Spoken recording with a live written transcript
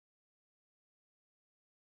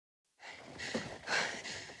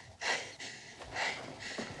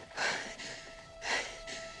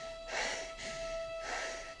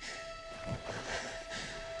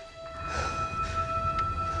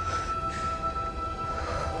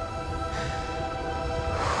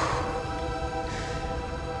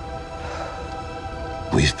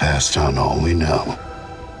We've passed on all we know.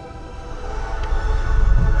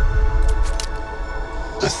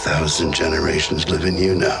 1,000 generations live in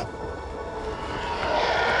you now.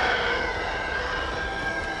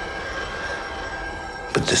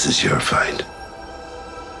 But this is your fight.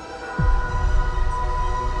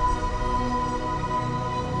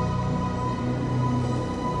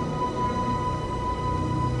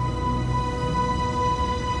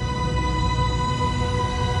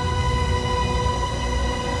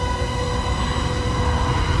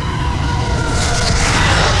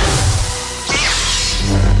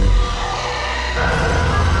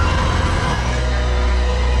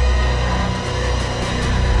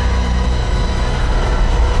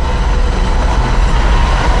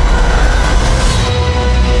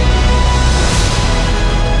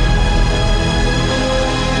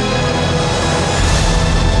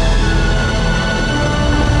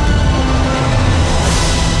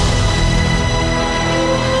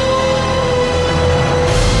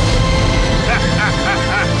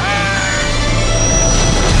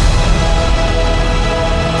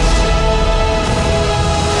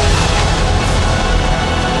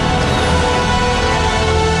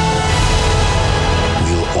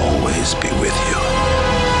 Be with you.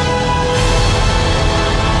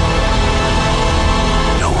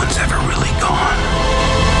 No one's ever really gone.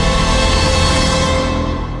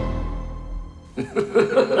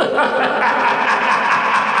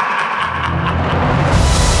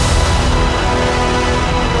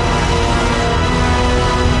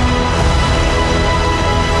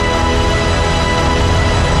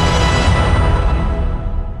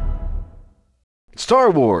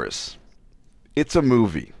 Star Wars. It's a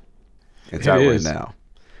movie. It's out right now.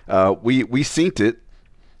 We synced it.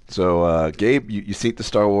 So, Gabe, you synced the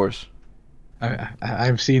Star Wars?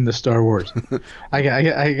 I've seen the Star Wars. I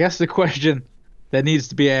guess the question that needs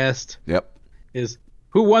to be asked is,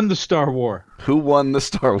 who won the Star War? Who won the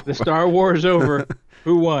Star War? The Star War is over.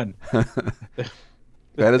 Who won? The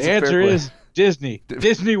answer is Disney.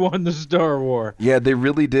 Disney won the Star War. Yeah, they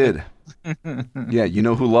really did. Yeah, you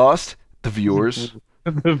know who lost? The viewers.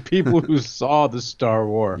 The people who saw the Star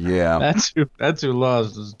War. Yeah. That's who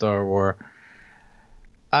lost the Star War.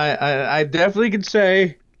 I definitely can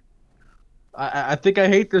say I think I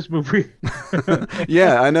hate this movie.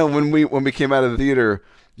 Yeah, I know when we came out of the theater,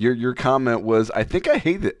 your comment was, I think I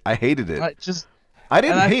hate it. I hated it. I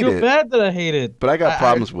didn't hate it. I feel bad that I hate it. But I got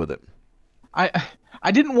problems with it.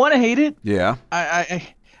 I didn't want to hate it. Yeah.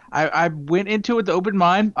 I went into it with an open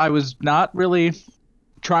mind. I was not really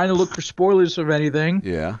trying to look for spoilers of anything.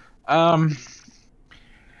 Yeah.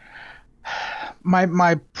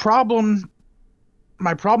 My problems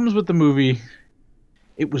with the movie,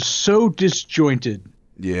 it was so disjointed.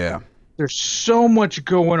 Yeah. There's so much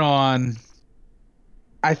going on.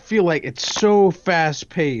 I feel like it's so fast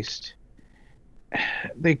paced.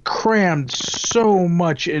 They crammed so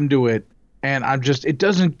much into it, and it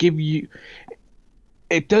doesn't give you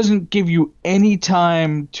any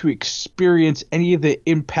time to experience any of the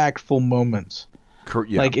impactful moments.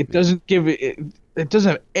 Yeah, like it doesn't give it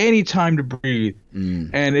doesn't have any time to breathe.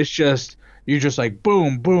 And it's just, you're just like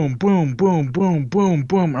boom, boom, boom, boom, boom, boom,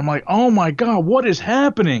 boom. I'm like, oh my God, what is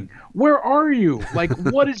happening? Where are you? Like,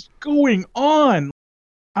 what is going on?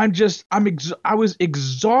 I was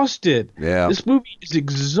exhausted. Yeah. This movie is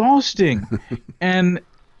exhausting. and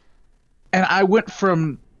I went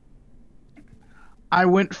from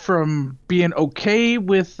being okay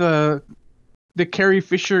with the Carrie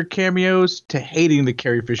Fisher cameos to hating the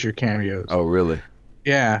Carrie Fisher cameos. Oh, really?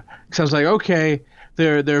 Yeah, because I was like, okay,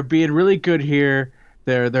 they're being really good here.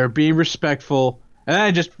 They're being respectful, and then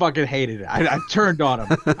I just fucking hated it. I turned on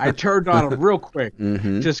them. I turned on them real quick,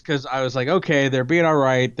 just because I was like, okay, they're being all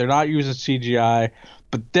right. They're not using CGI,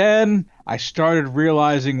 but then I started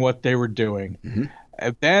realizing what they were doing,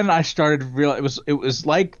 and then I started it was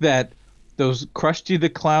like that. Those Krusty the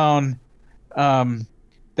Clown,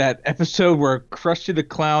 that episode where Krusty the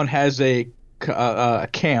Clown has a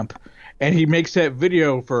camp, and he makes that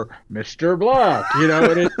video for Mr. Black,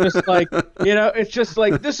 and it's just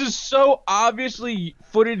like, this is so obviously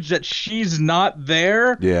footage that she's not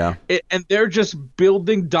there. Yeah. And they're just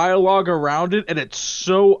building dialogue around it, and it's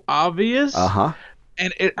so obvious. Uh-huh.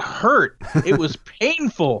 And it hurt. It was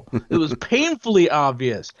painful. It was painfully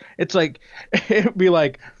obvious. It's like, it'd be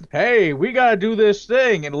like, hey, we got to do this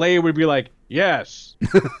thing. And Leia would be like, yes.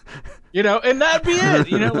 And that'd be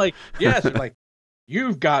it. Like, yes. Like,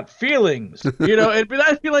 you've got feelings,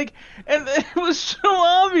 I'd be like, and it was so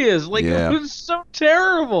obvious, like Yeah. it was so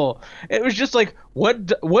terrible. It was just like,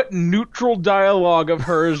 what neutral dialogue of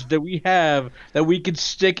hers do we have that we could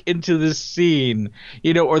stick into this scene,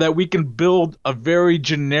 or that we can build a very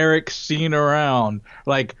generic scene around,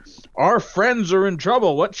 like, our friends are in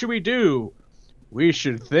trouble, what should we do? We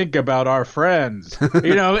should think about our friends.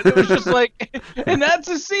 It was just like, and that's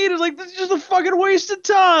a scene. It's like, this is just a fucking waste of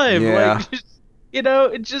time. Yeah. Like, it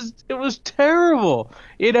was terrible.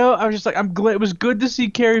 I was just like, I'm glad it was good to see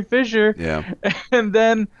Carrie Fisher. Yeah. And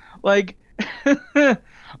then, like,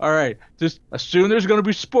 all right, just assume there's going to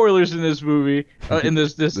be spoilers in this movie, in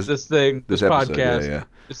this episode, podcast. Yeah.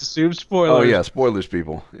 Just assume spoilers. Oh yeah, spoilers,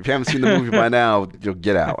 people. If you haven't seen the movie by now, you'll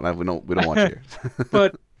get out. We don't want you here.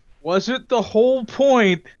 But wasn't the whole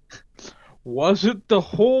point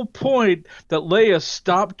that Leia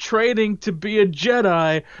stopped training to be a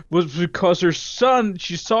Jedi was because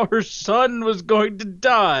she saw her son was going to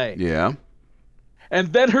die. Yeah.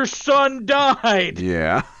 And then her son died.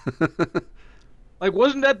 Yeah. Like,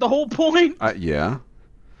 wasn't that the whole point? Yeah.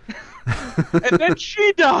 And then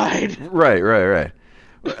she died. Right.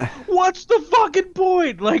 What's the fucking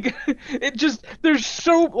point? Like, there's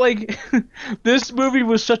so, like, this movie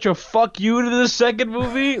was such a fuck you to the second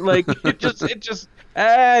movie. Like, none of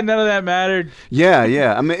that mattered.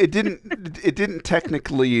 Yeah. I mean, it didn't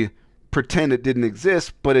technically pretend it didn't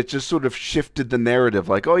exist, but it just sort of shifted the narrative.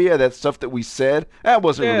 Like, oh yeah, that stuff that we said, that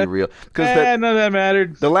wasn't really real. Because none of that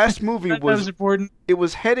mattered. The last movie that was important. It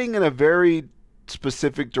was heading in a very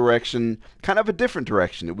specific direction, kind of a different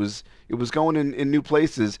direction. It was going in new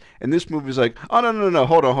places, and this movie was like, oh no,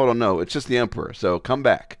 hold on, no, it's just the Emperor. So come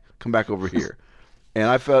back over here. And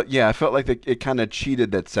I felt like it kind of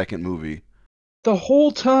cheated that second movie. The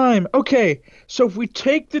whole time. Okay, so if we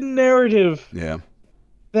take the narrative, yeah,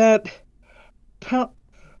 that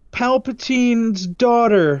Palpatine's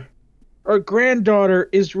daughter or granddaughter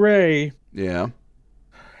is Rey. Yeah.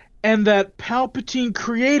 And that Palpatine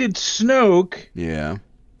created Snoke. Yeah.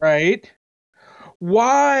 Right?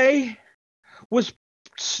 Why was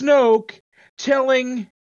Snoke telling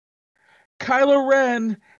Kylo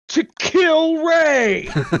Ren to kill Rey?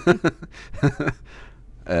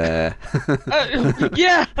 Yeah.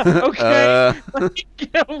 Okay.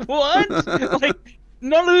 What? Like,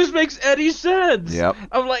 none of this makes any sense. Yep.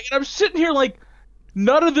 I'm sitting here like,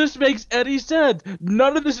 none of this makes any sense.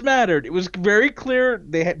 None of this mattered. It was very clear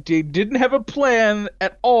they didn't have a plan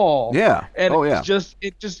at all. Yeah. And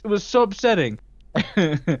it was so upsetting.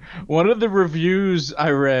 One of the reviews I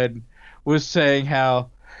read was saying how,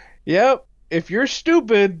 yep, if you're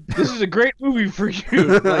stupid, this is a great movie for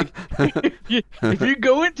you. Like, if you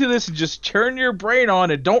go into this and just turn your brain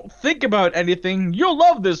on and don't think about anything, you'll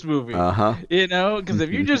love this movie. Uh-huh. Because if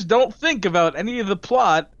you just don't think about any of the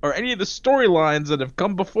plot or any of the storylines that have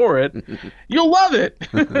come before it, you'll love it.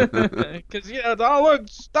 Because, it's all, look,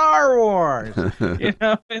 Star Wars.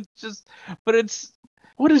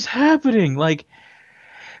 What is happening? Like,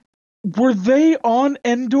 were they on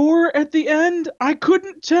Endor at the end? I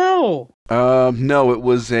couldn't tell. No, it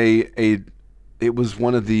was it was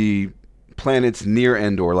one of the planets near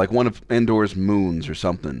Endor, like one of Endor's moons or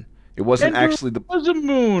something. It wasn't Endor actually the. Was a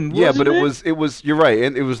moon. Yeah, but it was. You're right,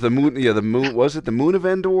 and it was the moon. Yeah, the moon. Was it the moon of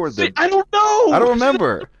Endor? I don't know. I don't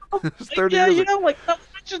remember. It was 30 years ago. Like,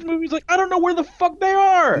 just movies, like, I don't know where the fuck they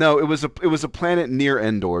are. No, it was a planet near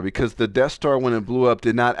Endor, because the Death Star, when it blew up,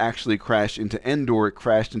 did not actually crash into Endor. It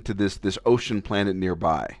crashed into this ocean planet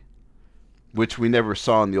nearby, which we never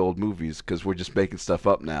saw in the old movies because we're just making stuff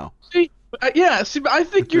up now. But I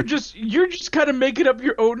think you're just kind of making up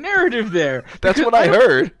your own narrative there. That's what I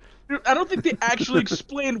heard. I don't think they actually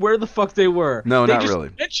explained where the fuck they were. No, they not just really.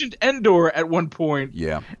 Mentioned Endor at one point.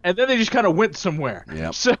 Yeah. And then they just kind of went somewhere.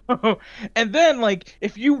 Yeah. So, and then, like,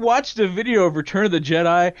 if you watch the video of Return of the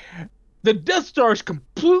Jedi, the Death Star is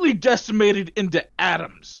completely decimated into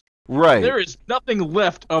atoms. Right. There is nothing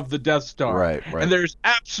left of the Death Star. Right. And there's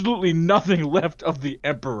absolutely nothing left of the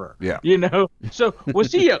Emperor. Yeah. So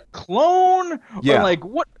was he a clone? Yeah. Or like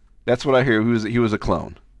what? That's what I hear. He was a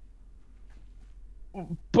clone.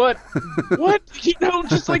 But what?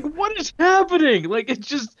 Just like, what is happening? Like,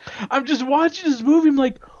 I'm just watching this movie. I'm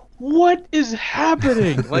like, what is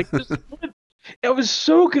happening? Like, I was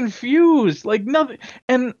so confused. Like, nothing.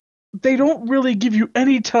 And they don't really give you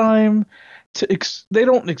any time they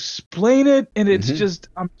don't explain it, and it's just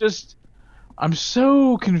I'm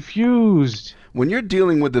so confused. When you're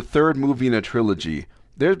dealing with the third movie in a trilogy,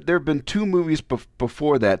 there have been two movies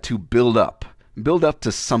before that to build up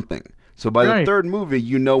to something. So by the third movie,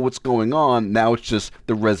 you know what's going on. Now it's just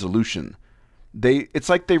the resolution. it's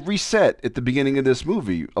like they reset at the beginning of this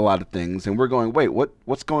movie a lot of things, and we're going, wait,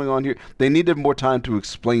 what's going on here? They needed more time to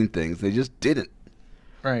explain things. They just didn't.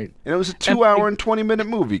 Right. And it was a 2-hour and 20-minute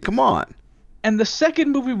movie. Come on. And the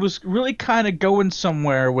second movie was really kind of going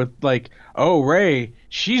somewhere with like, oh, Rey,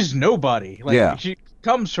 she's nobody. Like, Yeah. she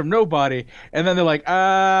comes from nobody. And then they're like,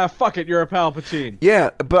 fuck it, you're a Palpatine.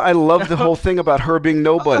 Yeah, but I love the whole thing about her being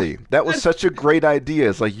nobody. That was such a great idea.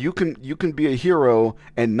 It's like you can be a hero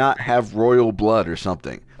and not have royal blood or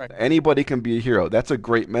something. Right. Anybody can be a hero. That's a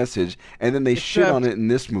great message. And then they shit on it in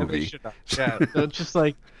this movie. Yeah, so it's just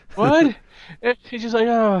like, what? He's just like,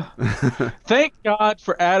 oh. Thank God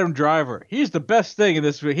for Adam Driver. He's the best thing in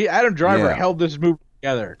this movie. Adam Driver held this movie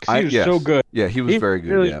together because he was so good. Yeah, he was very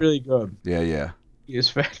good. Really, really good. Yeah. He was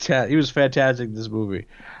fantastic. He was fantastic in this movie.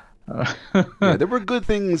 Yeah, there were good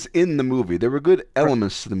things in the movie. There were good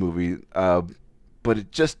elements to the movie, but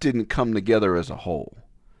it just didn't come together as a whole.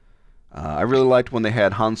 I really liked when they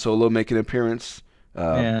had Han Solo make an appearance.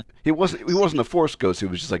 He wasn't a Force ghost. It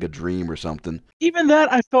was just like a dream or something. Even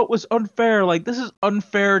that I felt was unfair. Like, this is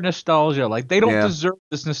unfair nostalgia. Like, they don't deserve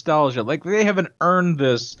this nostalgia. Like, they haven't earned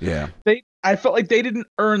this. Yeah. I felt like they didn't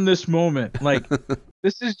earn this moment. Like,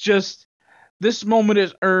 this moment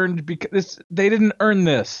is earned because they didn't earn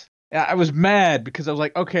this. I was mad because I was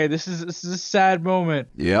like, okay, this is a sad moment.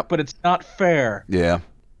 Yep. But it's not fair. Yeah.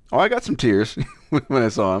 Oh, I got some tears when I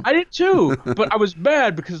saw him. I did too, but I was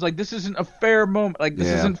mad because like this isn't a fair moment. Like this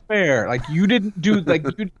isn't fair. Like you didn't do this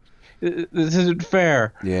isn't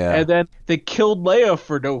fair. Yeah. And then they killed Leia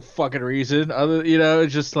for no fucking reason.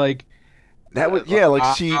 It's just like that was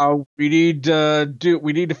we need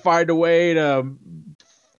to find a way to.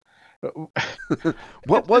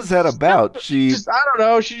 What was that about? I don't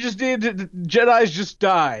know. She just needed Jedi's just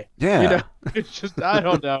die. Yeah. It's just I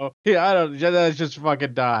don't know. Jedi's just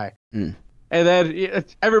fucking die. Mm. And then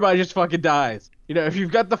everybody just fucking dies. If you've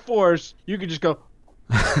got the Force, you can just go.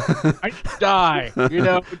 I need to die.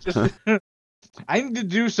 Just I need to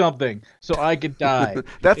do something so I can die.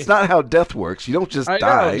 That's not how death works. You don't just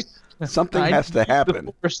die. Something has to happen.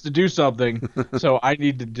 The Force to do something, so I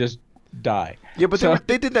need to just die. Yeah, but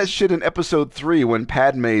they did that shit in Episode 3 when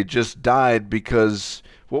Padme just died because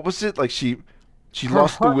what was it? Like she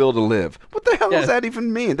lost the will to live. What the hell does that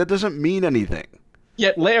even mean? That doesn't mean anything.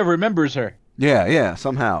 Yet Leia remembers her. Yeah,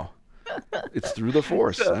 somehow. It's through the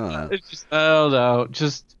Force. I don't know. It's just, I don't know.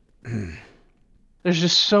 Just there's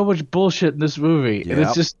just so much bullshit in this movie, and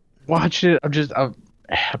it's just watch it. I'm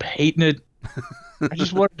hating it. I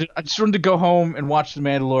just wanted to go home and watch The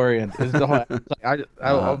Mandalorian.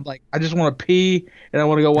 I just want to pee and I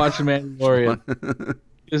want to go watch The Mandalorian.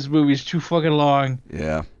 This movie's too fucking long.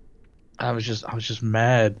 Yeah. I was just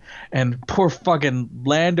mad. And poor fucking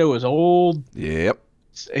Lando is old. Yep.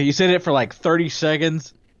 He said it for like 30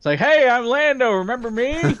 seconds. It's like, hey, I'm Lando. Remember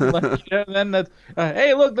me? And then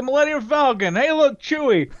hey, look, the Millennium Falcon. Hey, look,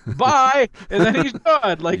 Chewie. Bye. And then he's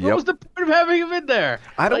gone. Like, what was the point of having him in there?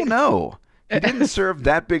 I don't know. He didn't serve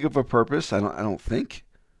that big of a purpose. I don't think.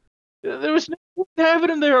 There was no point having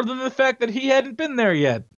him there other than the fact that he hadn't been there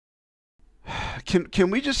yet. Can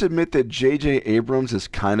we just admit that J.J. Abrams is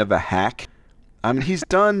kind of a hack? I mean, he's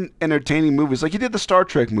done entertaining movies. Like, he did the Star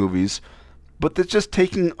Trek movies, but that's just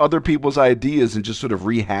taking other people's ideas and just sort of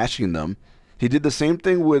rehashing them. He did the same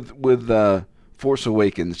thing with Force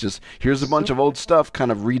Awakens. Just, here's a bunch of old stuff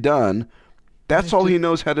kind of redone. That's all he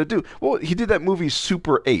knows how to do. Well, he did that movie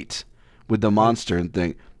Super 8 with the monster and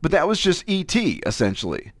thing. But that was just E.T.,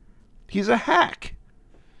 essentially. He's a hack.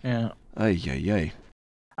 Yeah. Ay.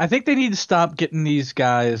 I think they need to stop getting these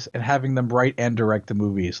guys and having them write and direct the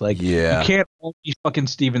movies. Like, you can't all be fucking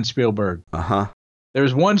Steven Spielberg. Uh-huh.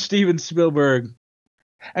 There's one Steven Spielberg.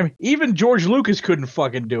 I mean, even George Lucas couldn't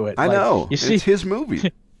fucking do it. I know. It's his movie.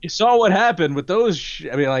 You saw what happened with those.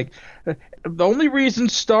 I mean, like, the only reason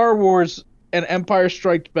Star Wars and Empire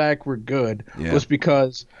Strikes Back were good was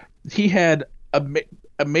because he had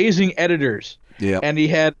amazing editors. Yeah. And he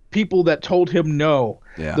had people that told him no.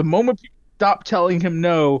 Yeah. The moment people stopped telling him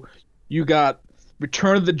no, you got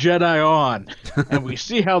Return of the Jedi on. And we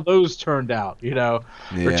see how those turned out,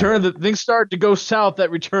 things started to go south at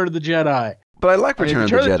Return of the Jedi. But I like Return of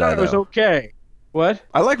the Jedi, though. Was okay. What?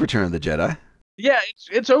 I like Return of the Jedi. Yeah,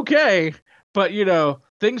 it's okay. But,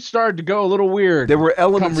 things started to go a little weird. There were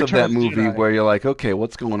elements of that movie where you're like, okay,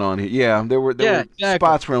 what's going on here? Yeah, there were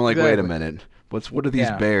spots where I'm like, wait a minute. What are these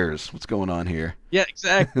bears? What's going on here? Yeah,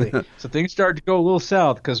 exactly. So things started to go a little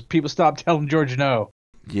south because people stopped telling George no.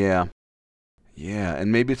 Yeah. Yeah,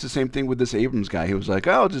 and maybe it's the same thing with this Abrams guy. He was like,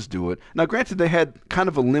 I'll just do it. Now, granted, they had kind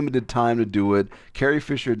of a limited time to do it. Carrie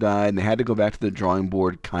Fisher died, and they had to go back to the drawing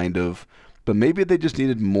board, kind of. But maybe they just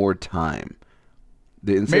needed more time.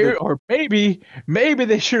 Maybe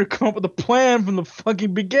they should have come up with a plan from the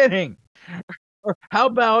fucking beginning. Or how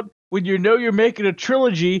about when you know you're making a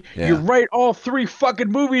trilogy, you write all 3 fucking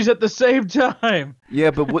movies at the same time?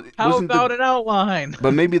 Yeah, but what? How about an outline?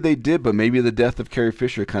 But maybe they did. But maybe the death of Carrie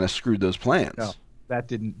Fisher kind of screwed those plans. No,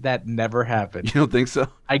 that never happened. You don't think so?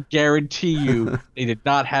 I guarantee you, they did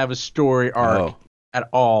not have a story arc at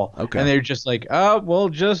all. Okay. And they're just like, oh, well,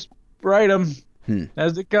 just write them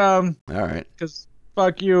as they come. All right. Because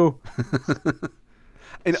fuck you.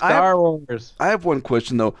 And Star Wars. I have one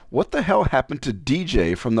question though. What the hell happened to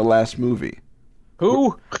DJ from the last movie?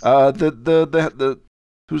 Who? The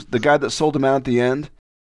who's the guy that sold him out at the end?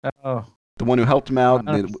 Oh. The one who helped him out,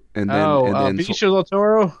 and then Benicio del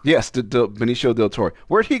Toro. Yes, Benicio del Toro.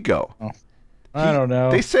 Where'd he go? Oh. I don't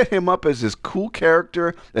know. They set him up as this cool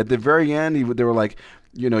character. At the very end, they were like,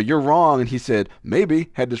 you're wrong, and he said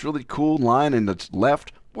maybe. Had this really cool line and it's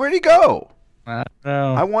left. Where'd he go? I don't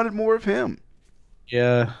know. I wanted more of him.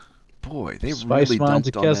 Yeah. Boy, they Spice really Mines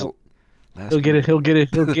dumped of on Kessel. that. He'll get his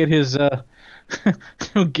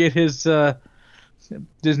he'll get his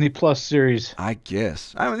Disney Plus series. I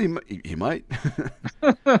guess. I mean, he might.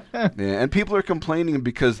 Yeah, and people are complaining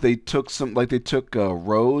because they took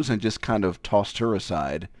Rose and just kind of tossed her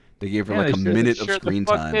aside. They gave her a minute of screen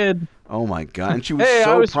time. Did. Oh my god! And she was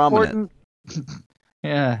so prominent.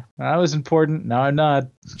 Yeah, I was important. Now I'm not.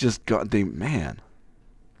 Just fucking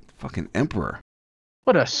Emperor.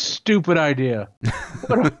 What a stupid idea.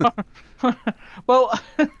 Well,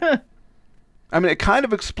 I mean, it kind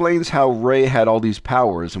of explains how Rey had all these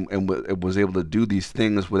powers and was able to do these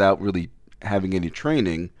things without really having any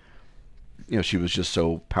training. She was just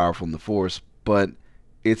so powerful in the Force, but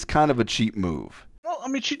it's kind of a cheap move. Well, I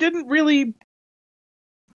mean, she didn't really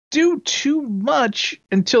do too much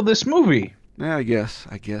until this movie. Yeah, I guess.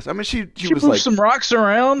 I mean, she was moved some rocks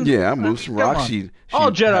around. Yeah, moved some rocks.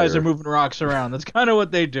 All Jedis are moving rocks around. That's kind of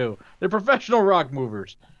what they do. They're professional rock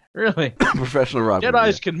movers. Really. Professional rock movers.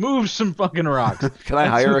 Jedis can move some fucking rocks. Can I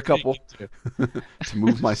hire a couple to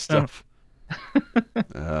move my stuff?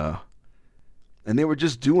 And they were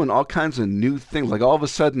just doing all kinds of new things. Like all of a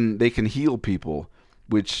sudden, they can heal people,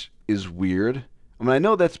 which is weird. I mean, I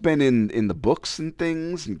know that's been in the books and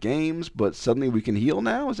things and games, but suddenly we can heal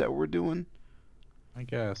now? Is that what we're doing? I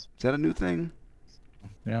guess. Is that a new thing?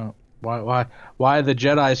 Yeah. Why the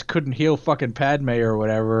Jedis couldn't heal fucking Padme or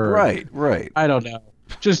whatever? Right. I don't know.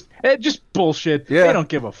 Just bullshit. Yeah. They don't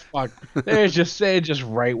give a fuck. They just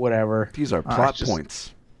write whatever. These are plot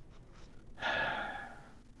points.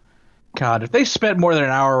 God, if they spent more than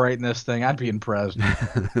an hour writing this thing, I'd be impressed.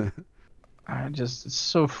 It's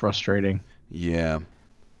so frustrating. Yeah.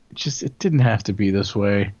 It didn't have to be this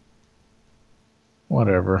way.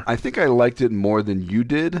 Whatever. I think I liked it more than you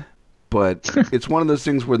did, but it's one of those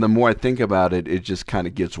things where the more I think about it, it just kind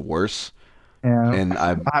of gets worse. Yeah. And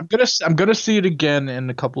I'm gonna see it again in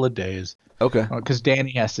a couple of days. Okay. Because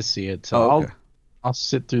Danny has to see it, so I'll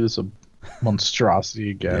sit through this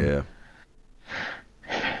monstrosity again. Yeah.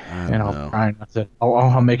 And I'll try not to.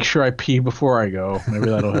 I'll make sure I pee before I go. Maybe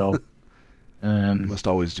that'll help. And must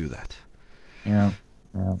always do that. Yeah.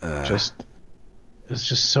 It's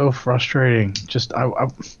just so frustrating.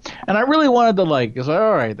 And I really wanted to it's like,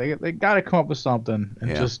 all right, they got to come up with something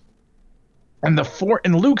and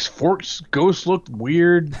and Luke's Force ghost looked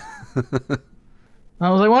weird. I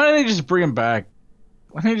was like, why didn't they just bring him back?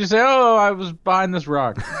 Why didn't they just say, oh, I was behind this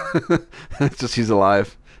rock? It's just he's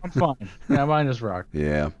alive. I'm fine. Yeah, I'm behind this rock.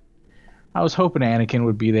 Yeah. I was hoping Anakin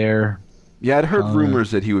would be there. Yeah, I'd heard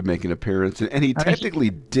rumors that he would make an appearance, and he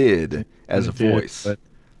technically did as a voice, but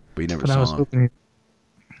you never saw him.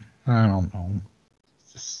 I don't know.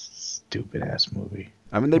 It's just a stupid-ass movie.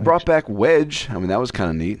 I mean, they brought back Wedge. I mean, that was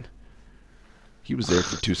kind of neat. He was there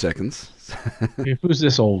for 2 seconds. Who's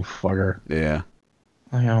this old fucker? Yeah.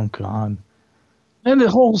 Oh, God. And the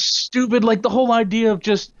whole stupid, the whole idea of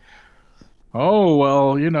just, oh,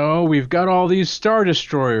 well, we've got all these Star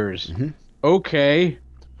Destroyers. Mm-hmm. Okay.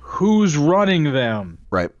 Who's running them?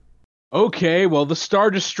 Right. Okay, well, the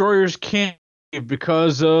Star Destroyers can't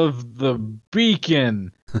because of the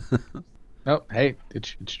beacon. Oh, hey,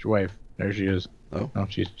 it's your wife. There she is. Oh, no,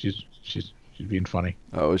 she's being funny.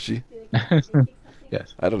 Oh, is she?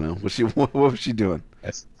 Yes. I don't know. What was she doing?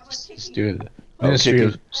 Yes, just doing the Ministry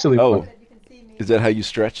of Silly. Oh, is that how you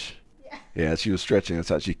stretch? Yeah, she was stretching. That's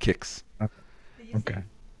how she kicks. Okay.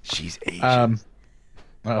 She's Asian.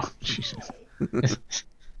 Oh, she's.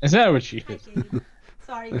 Is that what she is?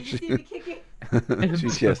 Sorry, did you see me kicking?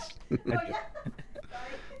 She's yes. Oh, yeah.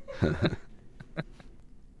 Sorry.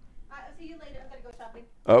 I'll see you later. I'm gonna go shopping.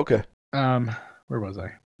 Oh, okay. Where was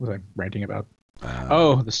I? was I ranting about?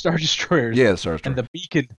 The Star Destroyers. Yeah, Star And Destroyer. the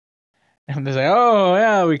beacon. And they say, oh,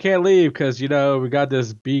 yeah, we can't leave because, we got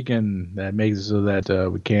this beacon that makes it so that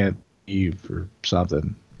we can't leave or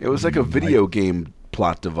something. It was like a video game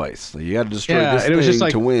plot device. Like, you got to destroy this and it was just thing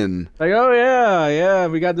like, to win. Like, oh, yeah,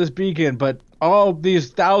 we got this beacon, but all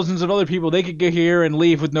these thousands of other people, they could get here and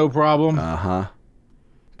leave with no problem. Uh-huh.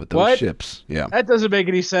 But those What? ships, yeah. That doesn't make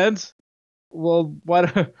any sense. Well,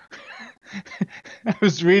 what? I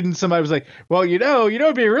was reading somebody was like, well,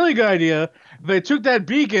 it'd be a really good idea if they took that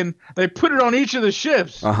beacon, they put it on each of the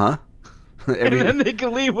ships, Uh-huh. and then they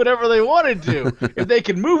can leave whenever they wanted to. If they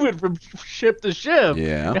can move it from ship to ship,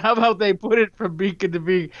 Yeah. how about they put it from beacon to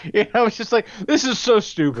beacon? I was just like, this is so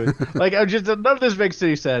stupid. Like, none of this makes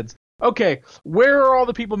any sense. Okay, where are all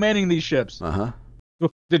the people manning these ships? Uh-huh.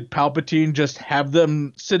 Did Palpatine just have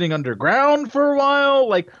them sitting underground for a while?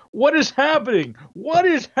 Like, what is happening? What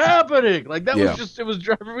is happening? Like, that Yeah. it was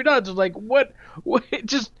driving me nuts. It was like, what, it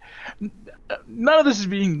just, none of this is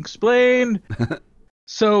being explained.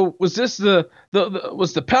 So, was this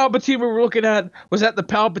was the Palpatine we were looking at? Was that the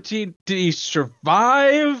Palpatine? Did he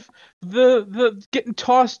survive the getting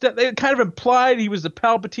tossed? They kind of implied he was the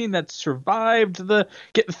Palpatine that survived the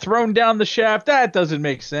getting thrown down the shaft. That doesn't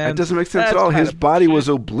make sense. That doesn't make sense That's at all. kind His of body bullshit. was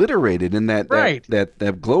obliterated in that Right. that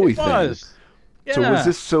glowy It thing. was. Yeah. So was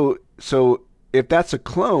this so if that's a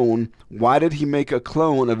clone, why did he make a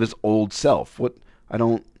clone of his old self? What I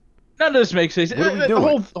don't None of this makes sense. What are we The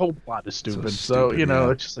doing? whole plot is stupid. So stupid, yeah.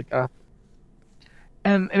 It's just like,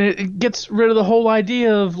 and it gets rid of the whole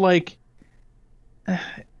idea of like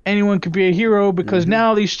anyone could be a hero because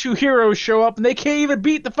now these two heroes show up and they can't even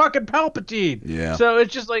beat the fucking Palpatine. Yeah. So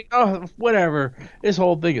it's just like, oh, whatever. This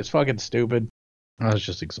whole thing is fucking stupid. I was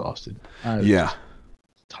just exhausted. I was Yeah.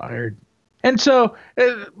 tired. And so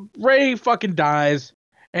Rey fucking dies.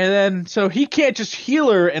 And then, so he can't just heal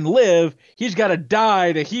her and live. He's got to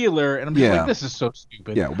die to heal her. And I'm just Yeah. like, this is so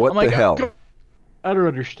stupid. Yeah, what I'm like, the hell? I don't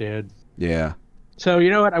understand. Yeah. So, you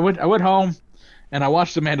know what? I went home and I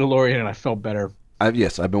watched The Mandalorian and I felt better.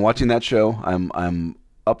 Yes, I've been watching that show. I'm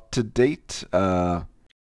up to date. I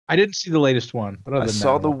didn't see the latest one. But other I than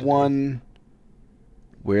saw that, the one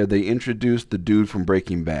where they introduced the dude from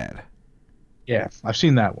Breaking Bad. Yeah, I've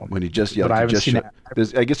seen that one. When he just But I haven't seen it.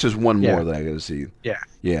 I guess there's one Yeah. more that I got to see. Yeah.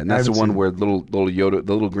 Yeah, and I that's the haven't one seen where little Yoda,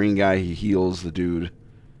 the little green guy, he heals the dude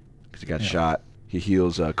because he got shot. He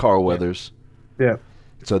heals Carl Weathers. Yeah.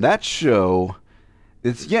 So that show,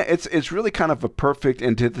 it's really kind of a perfect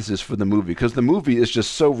antithesis for the movie because the movie is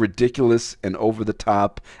just so ridiculous and over the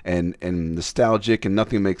top and nostalgic and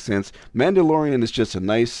nothing makes sense. Mandalorian is just a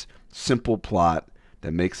nice, simple plot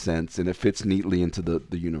that makes sense and it fits neatly into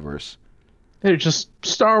the universe. They're just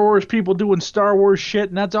Star Wars people doing Star Wars shit,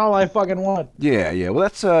 and that's all I fucking want. Yeah. Well,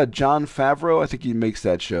 that's Jon Favreau. I think he makes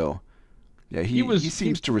that show. Yeah, he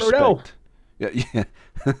seems to Frodo. respect. Yeah.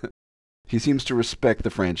 He seems to respect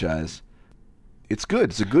the franchise. It's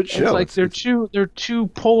good. It's a good show. It's like they're two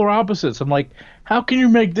polar opposites. I'm like, how can you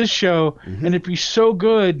make this show and it be so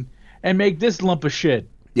good and make this lump of shit?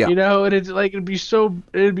 Yeah. And it's like it'd be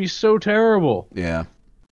so terrible. Yeah.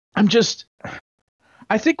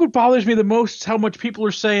 I think what bothers me the most is how much people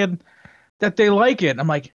are saying that they like it. I'm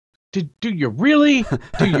like, do you really?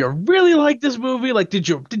 Do you really like this movie? Like, did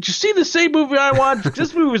you see the same movie I watched?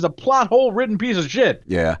 This movie is a plot hole written piece of shit.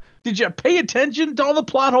 Yeah. Did you pay attention to all the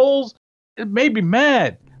plot holes? It made me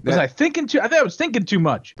mad. I think I was thinking too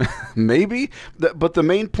much. Maybe, but the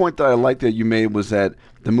main point that I liked that you made was that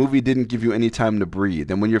the movie didn't give you any time to breathe.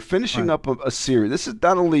 And when you're finishing up a series, this is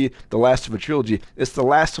not only the last of a trilogy, it's the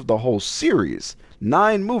last of the whole series.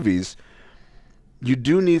 9 movies. You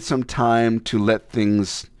do need some time to let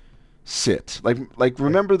things sit. Like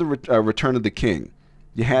remember the Return of the King.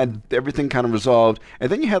 You had everything kind of resolved,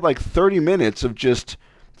 and then you had like 30 minutes of just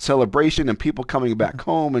celebration and people coming back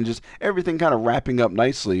home and just everything kind of wrapping up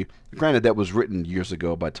nicely. Granted, that was written years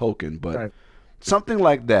ago by Tolkien, but something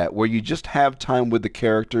like that where you just have time with the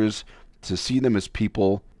characters to see them as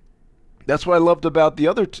people. That's what I loved about the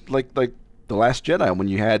other, like The Last Jedi, when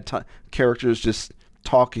you had characters just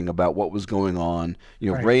talking about what was going on.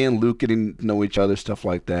 Rey and Luke getting to know each other, stuff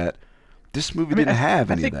like that. This movie didn't have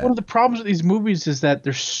any of that. I think one of the problems with these movies is that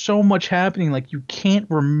there's so much happening, like you can't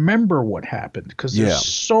remember what happened because there's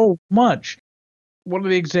so much. One of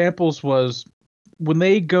the examples was when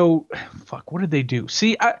they go, what did they do?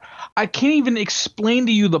 See, I can't even explain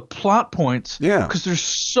to you the plot points. Yeah. Because there's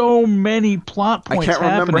so many plot points. I can't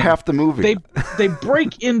remember half the movie. They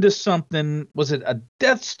break into something. Was it a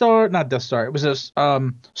Death Star? Not Death Star. It was a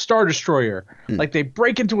Star Destroyer. Like they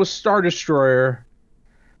break into a Star Destroyer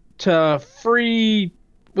to free.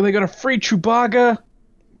 Were they going to free Chewbacca?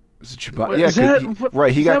 Was it Chewbacca? What- Yeah, is 'cause that- he, what-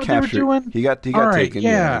 right. He is that got what they were captured. doing? He got All right, taken.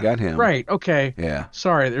 Yeah, I got him. Right. Okay. Yeah.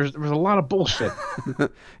 Sorry, there was a lot of bullshit.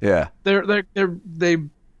 Yeah.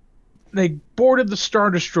 They boarded the Star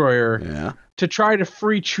Destroyer Yeah. to try to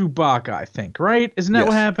free Chewbacca, I think, right? Isn't that Yes.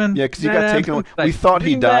 what happened? Yeah, 'cause he That got taken happened? away. We thought he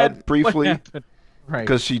didn't died that- briefly. what happened? Right.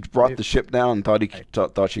 Because she brought the ship down and thought Right.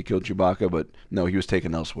 thought she killed Chewbacca, but no, he was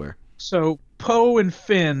taken elsewhere. So Poe and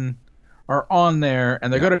Finn are on there,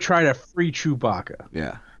 and they're going to try to free Chewbacca.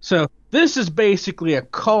 Yeah. So this is basically a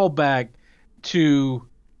callback to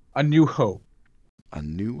A New Hope. A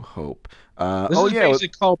New Hope. This is basically a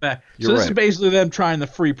callback. You're So this is right. basically them trying to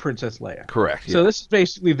free Princess Leia. Correct. Yeah. So this is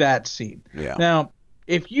basically that scene. Yeah. Now,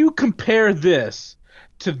 if you compare this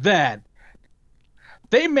to that,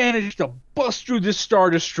 they managed to bust through this Star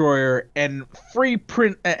Destroyer and free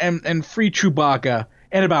and free Chewbacca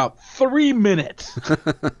in about 3 minutes.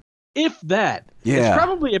 If that. Yeah. It's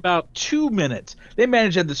probably about 2 minutes. They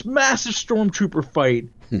managed to have this massive stormtrooper fight,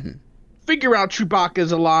 figure out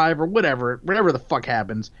Chewbacca's alive or whatever the fuck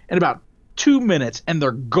happens, in about 2 minutes, and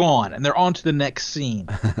they're gone, and they're on to the next scene.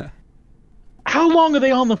 How long are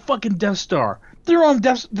they on the fucking Death Star? They're on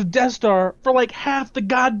the Death Star for like half the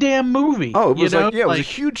goddamn movie. Oh, it was you know? it was a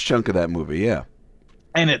huge chunk of that movie. Yeah.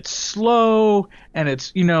 And it's slow, and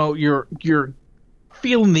it's you're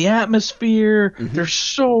feeling the atmosphere. There's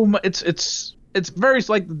so much. It's very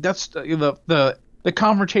like the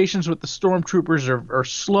confrontations with the stormtroopers are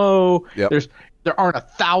slow. Yep. There aren't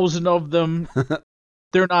 1,000 of them.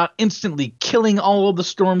 They're not instantly killing all of the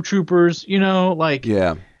stormtroopers.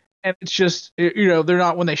 Yeah. And it's just they're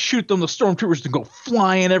not, when they shoot them, the stormtroopers don't go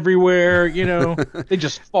flying everywhere. They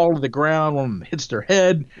just fall to the ground when one hits their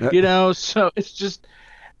head. Yep. So it's just.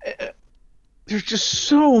 There's just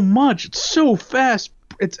so much. It's so fast.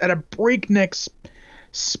 It's at a breakneck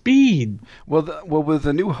speed. Well, with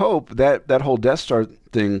A New Hope, that whole Death Star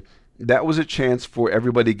thing, that was a chance for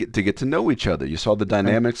everybody to get to know each other. You saw the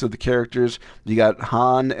dynamics of the characters. You got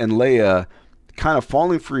Han and Leia kind of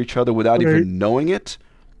falling for each other without even knowing it,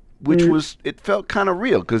 which it felt kind of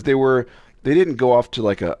real because they didn't go off to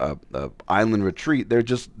like a island retreat. They're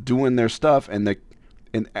just doing their stuff, and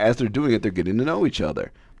as they're doing it, they're getting to know each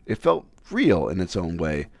other. It felt real in its own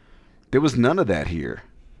way. There was none of that here.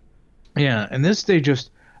 Yeah, and this they just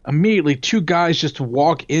immediately two guys just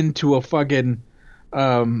walk into a fucking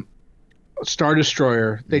Star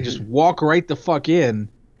Destroyer. They just walk right the fuck in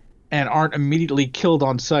and aren't immediately killed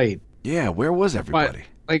on sight. Yeah, where was everybody?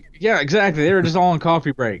 But, yeah, exactly. They were just all on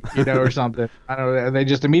coffee break, or something. I don't know. They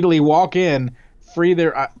just immediately walk in, free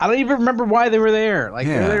their. I don't even remember why they were there. Like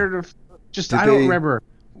they were there to just. I don't remember.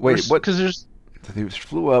 Wait, what? Because there's. They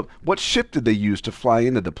flew up. What ship did they use to fly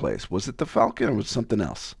into the place? Was it the Falcon or was it something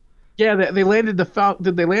else? Yeah, they landed the Falcon.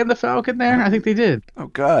 Did they land the Falcon there? I think they did. Oh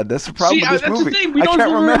God, that's the problem with this that's movie. the thing. We I don't can't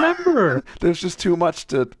even remember. remember. There's just too much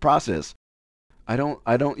to process. I don't.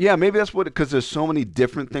 Yeah, maybe that's what. Because there's so many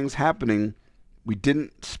different things happening, we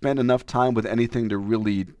didn't spend enough time with anything to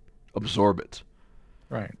really absorb it.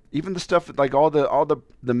 Right. Even the stuff like all the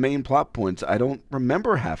main plot points, I don't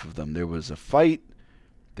remember half of them. There was a fight.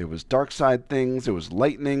 There was dark side things. There was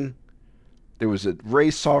lightning. There was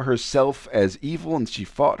Rey saw herself as evil and she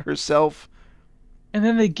fought herself. And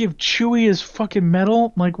then they give Chewie his fucking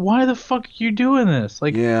medal. Like, why the fuck are you doing this?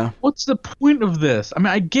 Like, Yeah. what's the point of this? I mean,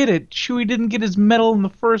 I get it. Chewie didn't get his medal in the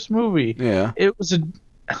first movie. Yeah. It was a.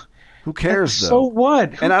 Who cares though? So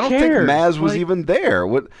what? Who and I don't cares? think Maz was Like, even there.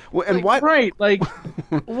 What? And like, why? Right. Like,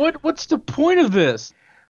 what's the point of this?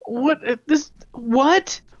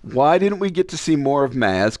 What? Why didn't we get to see more of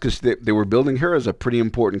Maz? Because they were building her as a pretty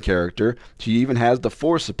important character. She even has the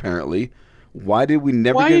Force, apparently. Why did we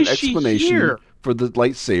never get an explanation here? for the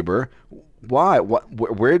lightsaber? Why?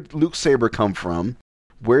 Where did Luke's saber come from?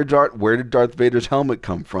 Where did Darth Vader's helmet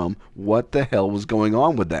come from? What the hell was going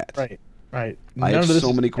on with that? Right. I None have of this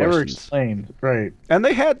so many is ever questions. explained. Right. And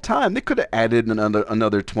they had time. They could have added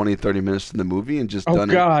another 20, 30 minutes to the movie and just done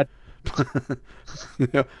God.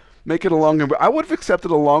 it. Make it a longer. I would have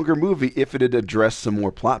accepted a longer movie if it had addressed some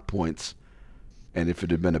more plot points, and if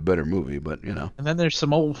it had been a better movie. But And then there's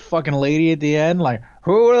some old fucking lady at the end, like,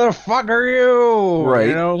 "Who the fuck are you?"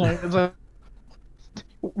 Right. Like, it's like,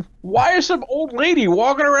 why is some old lady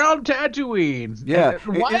walking around Tatooine? Yeah.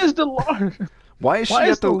 And why is the Lars? why is she Why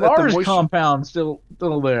is at the the Lars moisture? compound still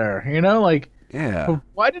there? Like, Yeah.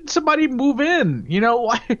 why did somebody move in?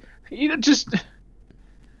 Why?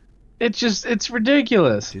 It's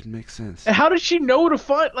ridiculous. Didn't make sense. And how did she know to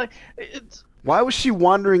find? Like, it's. Why was she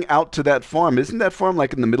wandering out to that farm? Isn't that farm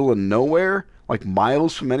like in the middle of nowhere, like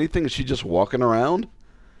miles from anything? Is she just walking around?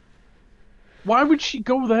 Why would she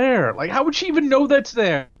go there? Like, how would she even know that's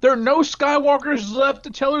there? There are no Skywalkers left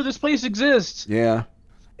to tell her this place exists. Yeah.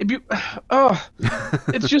 If you,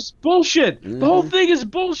 it's just bullshit. The whole thing is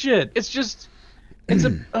bullshit. It's just, it's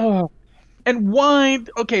and why?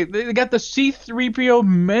 Okay, they got the C-3PO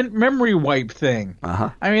memory wipe thing.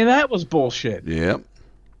 I mean, that was bullshit. Yep.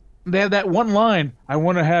 They have that one line, I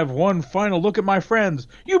want to have one final look at my friends.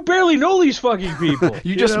 You barely know these fucking people.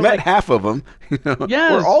 You just met half of them.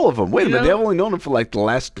 Yes. Or all of them. Wait a minute, they've only known them for like the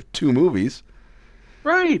last 2 movies.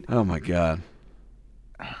 Right. Oh my God.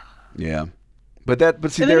 Yeah. But see,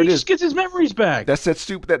 and there then it he is. just gets his memories back. That's that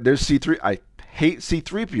stupid. That there's C3. I hate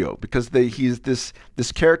C3PO because he's this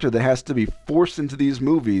character that has to be forced into these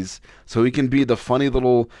movies so he can be the funny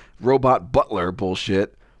little robot butler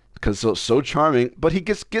bullshit. Because so charming, but he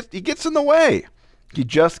gets in the way. He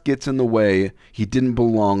just gets in the way. He didn't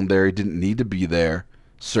belong there. He didn't need to be there.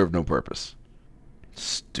 Served no purpose.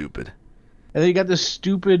 Stupid. And then you got this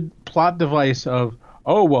stupid plot device of,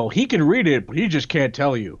 oh well, he can read it, but he just can't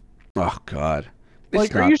tell you. Oh God.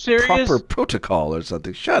 Like, It's are not you serious? proper protocol or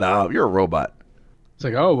something. Shut up. You're a robot. It's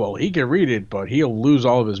like, oh well, he can read it, but he'll lose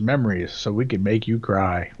all of his memories, so we can make you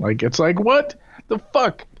cry. Like, it's like, what the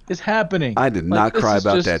fuck is happening? I did not cry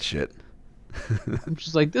about that shit. I'm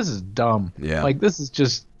just like, this is dumb. Yeah. Like, this is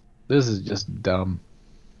just dumb.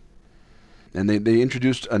 And they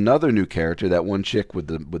introduced another new character, that one chick with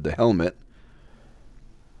the helmet.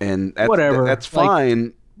 And Whatever. That's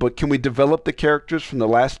fine, but can we develop the characters from the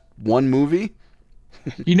last one movie?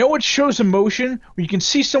 You know what shows emotion? When you can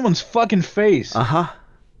see someone's fucking face.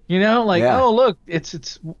 You know, like, Yeah. oh look,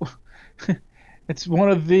 it's it's one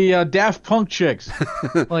of the Daft Punk chicks.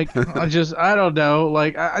 Like, I don't know.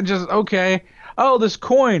 Like, I just, okay. Oh, this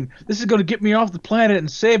coin. This is going to get me off the planet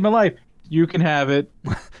and save my life. You can have it.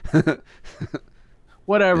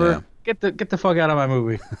 Whatever. Yeah. Get the fuck out of my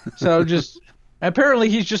movie. So just, apparently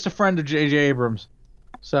he's just a friend of J.J. Abrams.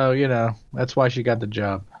 So, you know, that's why she got the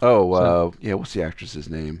job. Oh, yeah, what's the actress's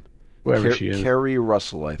name? Whoever she is. Kerry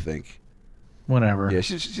Russell, I think. Whatever. Yeah,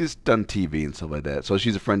 she's done TV and stuff like that. So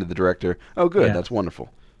she's a friend of the director. Oh, good. Yeah. That's wonderful.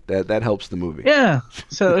 That helps the movie. Yeah.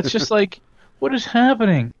 So it's just like, what is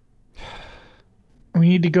happening? We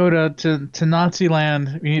need to go to Nazi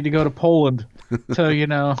land. We need to go to Poland to, you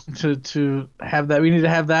know, to have that. We need to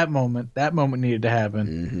have that moment. That moment needed to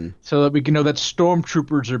happen so that we can know that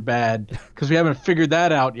stormtroopers are bad, because we haven't figured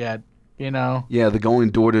that out yet, you know? Yeah, the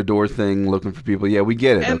going door-to-door thing, looking for people. Yeah, we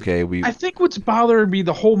get it, And okay? I think what's bothering me,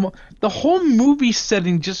 the whole movie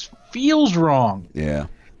setting just feels wrong. Yeah.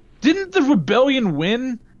 Didn't the rebellion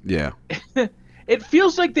win? Yeah. It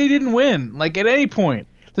feels like they didn't win, like, at any point.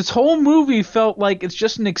 This whole movie felt like it's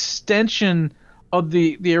just an extension of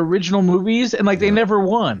the original movies, and like they never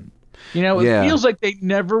won. You know, it feels like they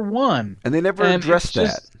never won. And they never addressed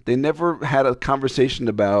that. They never had a conversation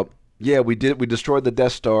about, we destroyed the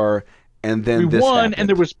Death Star, and then we this won, happened. and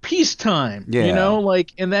there was peacetime. Yeah. You know,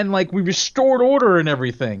 like, and then like we restored order and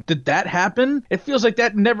everything. Did that happen? It feels like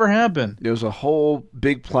that never happened. There was a whole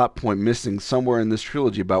big plot point missing somewhere in this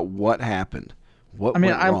trilogy about what happened. What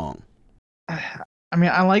went wrong? I mean,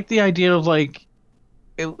 I like the idea of like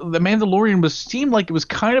the Mandalorian seemed like it was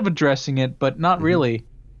kind of addressing it, but not really.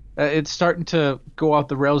 It's starting to go off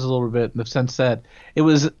the rails a little bit in the sense that it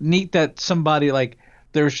was neat that somebody like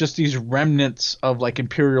there's just these remnants of like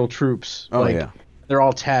Imperial troops. Oh, like, yeah. They're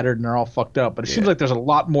all tattered and they're all fucked up, but it seems like there's a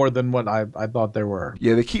lot more than what I thought there were.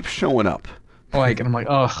 Yeah, they keep showing up. Like, and I'm like,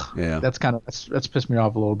 ugh. Yeah. That's pissed me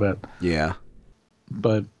off a little bit. Yeah.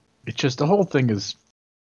 But it's just the whole thing is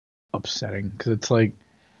upsetting because it's like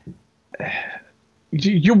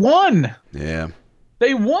you won. Yeah.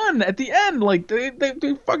 They won at the end. Like they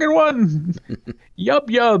fucking won.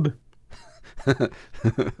 Yub.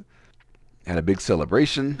 Had a big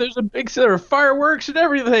celebration. There's a big set of fireworks and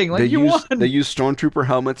everything. Like won. They used stormtrooper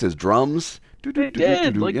helmets as drums. They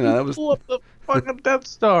did. Like you know, that was blew up the fucking Death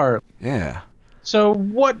Star. Yeah. So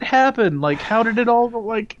what happened? Like how did it all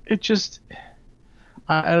like it just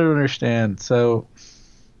I don't understand. So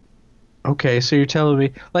okay, so you're telling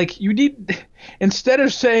me like you need instead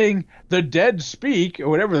of saying the dead speak or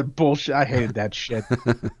whatever the bullshit I hated that shit.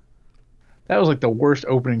 That was like the worst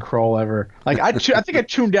opening crawl ever. Like I think I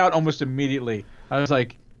tuned out almost immediately. I was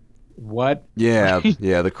like, what? Yeah,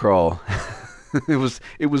 yeah, the crawl. It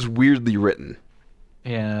was weirdly written.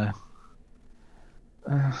 Yeah.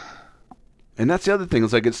 And that's the other thing.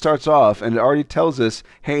 It's like it starts off and it already tells us,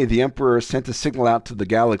 hey, the Emperor sent a signal out to the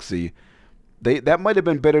galaxy. That might have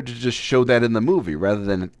been better to just show that in the movie rather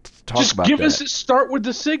than talk about that. Just give us a start with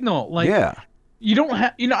the signal. Like, yeah. You don't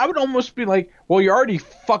have, I would almost be like, well, you're already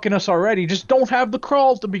fucking us already. Just don't have the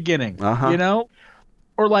crawl at the beginning, you know?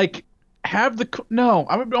 Or like, have the no.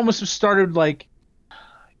 I would almost have started like,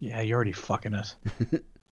 yeah, you're already fucking us.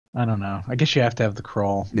 I don't know. I guess you have to have the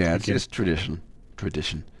crawl. Yeah, it's just tradition.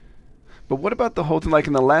 But what about the whole thing? Like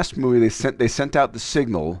in the last movie, they sent out the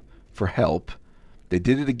signal for help. They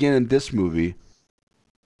did it again in this movie.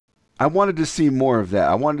 I wanted to see more of that.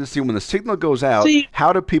 I wanted to see when the signal goes out,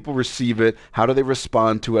 how do people receive it? How do they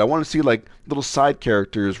respond to it? I want to see like little side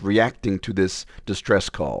characters reacting to this distress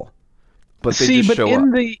call. But they just show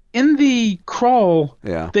up. In the crawl,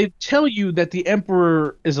 Yeah. they tell you that the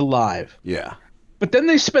Emperor is alive. Yeah. But then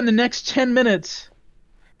they spend the next 10 minutes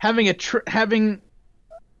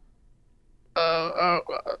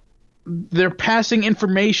they're passing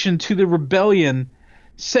information to the rebellion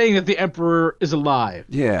saying that the Emperor is alive.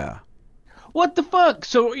 Yeah. What the fuck?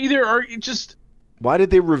 So either are you just Why did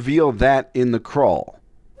they reveal that in the crawl?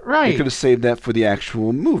 right? They could have saved that for the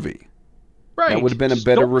actual movie. Right. That would have been a Just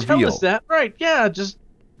better don't reveal. Tell us that. Right. Yeah. Just.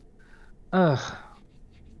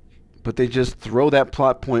 But they just throw that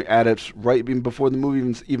plot point at us right before the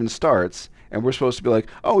movie even starts, and we're supposed to be like,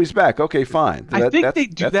 "Oh, he's back. Okay, fine." I think they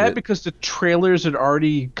do that because the trailers had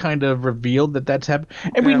already kind of revealed that that's happened,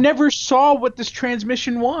 and we never saw what this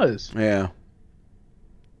transmission was. Yeah.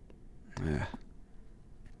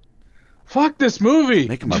 Fuck this movie.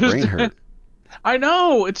 Making my brain hurt. I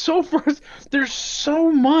know. It's so there's so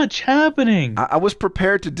much happening. I was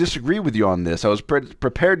prepared to disagree with you on this. I was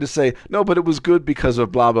prepared to say no, but it was good because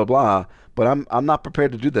of blah blah blah. But I'm not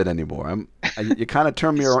prepared to do that anymore. You kind of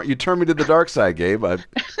turned me around. You turned me to the dark side, Gabe.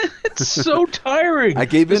 It's so tiring. I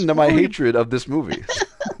gave in to my hatred of this movie.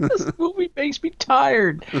 This movie makes me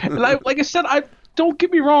tired. And like I said, don't get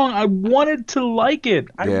me wrong. I wanted to like it.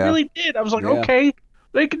 I really did. I was like, okay,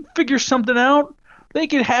 they can figure something out. They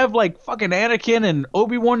could have like fucking Anakin and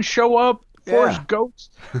Obi-Wan show up, Force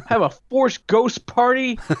Ghost, have a Force Ghost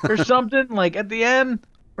party or something like at the end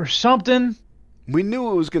or something. We knew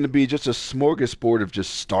it was going to be just a smorgasbord of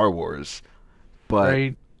just Star Wars,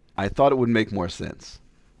 but I thought it would make more sense.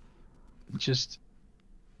 It's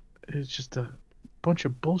just a bunch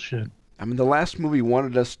of bullshit. I mean, the last movie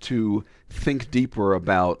wanted us to think deeper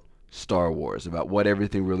about Star Wars, about what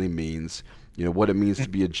everything really means. You know, what it means to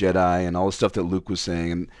be a Jedi and all the stuff that Luke was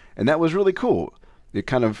saying. And that was really cool. It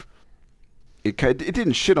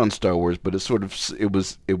didn't shit on Star Wars, but it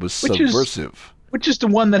was subversive. Which is the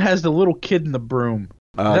one that has the little kid in the broom?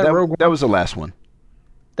 That was the last one.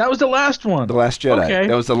 That was the last one. The Last Jedi. Okay.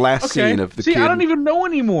 That was the last scene of the kid. See, I don't even know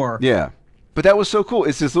anymore. Yeah. But that was so cool.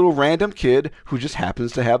 It's this little random kid who just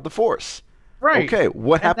happens to have the Force. Right. Okay,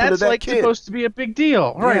 what happened to that like kid? That's supposed to be a big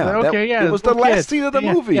deal. Right. It was the last scene of the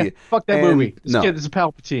movie. Yeah, fuck that movie. This kid is a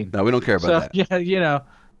Palpatine. No, we don't care about that. Yeah, you know.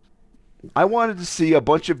 I wanted to see a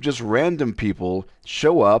bunch of just random people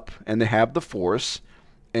show up and they have the Force,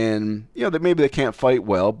 and that maybe they can't fight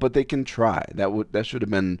well, but they can try. That should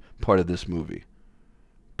have been part of this movie,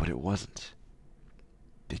 but it wasn't.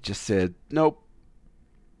 They just said nope.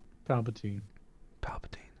 Palpatine.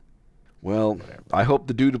 Well, I hope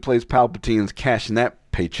the dude who plays Palpatine's cashing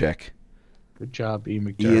that paycheck. Good job,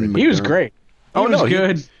 Ian McDiarmid. He was great. He was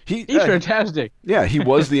good. He's fantastic. Yeah, he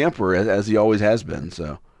was the Emperor as he always has been.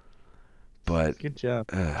 So, but good job.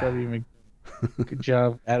 Good job, Ian McDiarmid. Good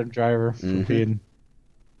job, Adam Driver, for being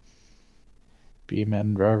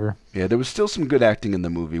Adam Driver. Yeah, there was still some good acting in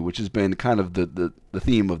the movie, which has been kind of the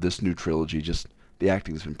theme of this new trilogy. Just the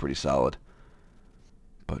acting's been pretty solid.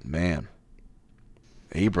 But man,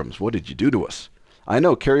 Abrams, what did you do to us? I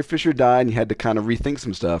know Carrie Fisher died and you had to kind of rethink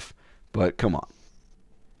some stuff, but come on.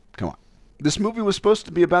 This movie was supposed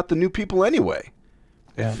to be about the new people anyway.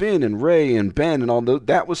 Yeah. Finn and Rey and Ben and all those.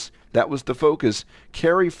 That was the focus.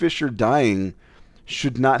 Carrie Fisher dying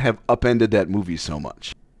should not have upended that movie so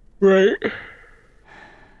much. Right.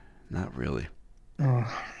 Not really.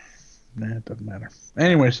 Oh, nah, it doesn't matter.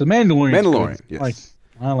 Anyways, the Mandalorian. Yes.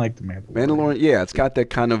 I like the Mandalorian. Mandalorian, yeah, it's got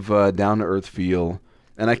that kind of down-to-earth feel.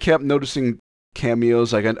 And I kept noticing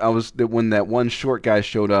cameos. Like when that one short guy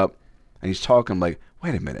showed up and he's talking, I'm like,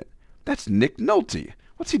 wait a minute, that's Nick Nolte.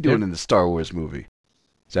 What's he doing in the Star Wars movie?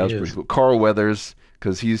 So that was pretty cool. Carl Weathers,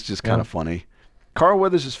 because he's just kind of funny. Carl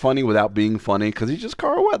Weathers is funny without being funny because he's just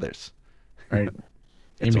Carl Weathers. Right.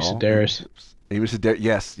 Amy Sedaris.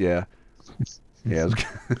 Yes, yeah. Yeah,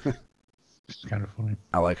 it's kind of funny.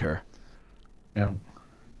 I like her. Yeah.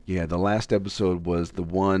 Yeah, the last episode was the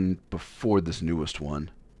one before this newest one.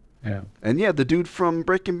 Yeah. And yeah, the dude from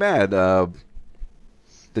Breaking Bad, the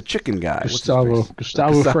chicken guy. Gustavo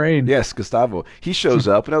Fring. Yes, Gustavo. He shows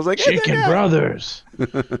up, and I was like, Chicken Brothers.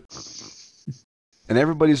 And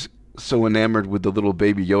everybody's so enamored with the little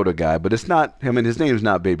Baby Yoda guy, but it's not him, and his name's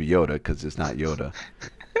not Baby Yoda because it's not Yoda.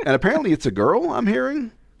 And apparently it's a girl, I'm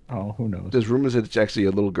hearing. Oh, who knows? There's rumors that it's actually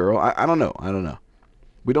a little girl. I don't know. I don't know.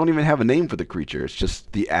 We don't even have a name for the creature. It's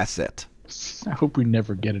just the asset. I hope we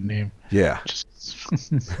never get a name. Yeah. Just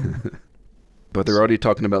But they're already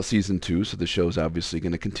talking about season 2, so the show's obviously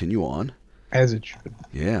going to continue on. as it should.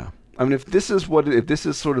 Yeah. I mean, if this is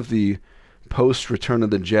sort of the post Return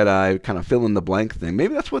of the Jedi kind of fill in the blank thing,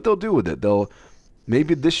 maybe that's what they'll do with it.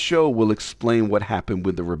 Maybe this show will explain what happened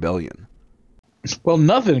with the rebellion. Well,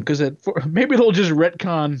 nothing, because maybe they'll just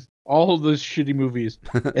retcon all of those shitty movies,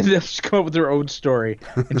 and they'll just come up with their own story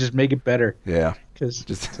and just make it better. Yeah. Because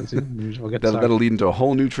That'll lead into a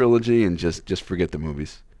whole new trilogy, and just forget the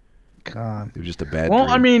movies. God. It was just a bad Well,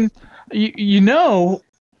 dream. I mean, you know,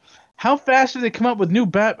 how fast do they come up with new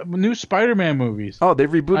Spider-Man movies? Oh, they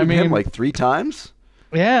rebooted him mean- like 3 times?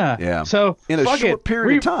 Yeah. Yeah. So In a fuck short it.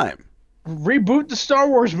 period of time. Reboot the Star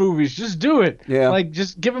Wars movies. Just do it. Yeah. Like,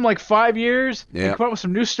 just give them like 5 years. Yeah. And come up with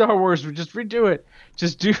some new Star Wars. Just redo it.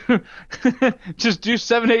 Just do, just do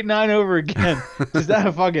 7, 8, 9 over again. Just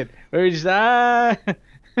fuck it. We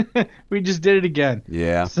just did it again.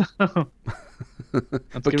 Yeah. So,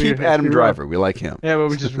 But give keep you- Adam let's be Driver. We like him. yeah, but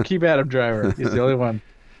we just keep Adam Driver. He's the only one.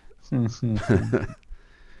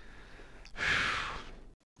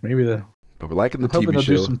 Maybe But we're liking the I'm hoping TV they'll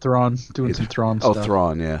show. do some Thrawn, doing some Thrawn Oh, stuff.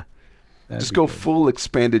 Thrawn, yeah. That'd Just be go good. full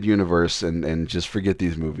expanded universe and just forget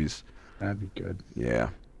these movies. That'd be good. Yeah.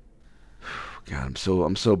 God,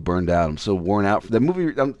 I'm so burned out. I'm so worn out. The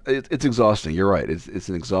movie, it's exhausting. You're right. It's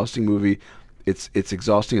an exhausting movie. It's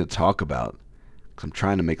exhausting to talk about because I'm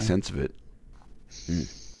trying to make sense of it.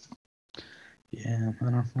 Yeah, I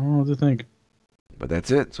don't know what to think. But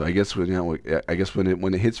that's it. So I guess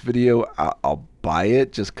when it hits video, I'll buy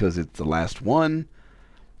it just because it's the last one.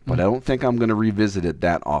 But I don't think I'm going to revisit it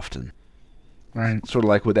that often. Right. Sort of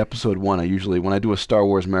like with episode 1. I usually, when I do a Star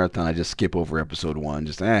Wars marathon, I just skip over episode 1.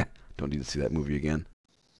 Just don't need to see that movie again.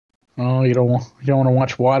 Oh, you don't want to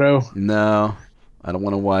watch Watto? No, I don't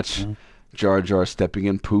want to watch Jar Jar stepping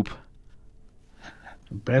in poop.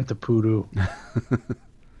 Bantha Poodoo.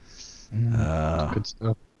 Uh, Good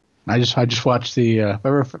stuff. I just watched the. If I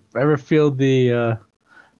ever feel the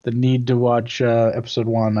need to watch episode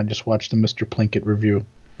 1, I just watched the Mr. Plinkett review.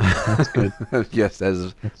 That's good. Yes, that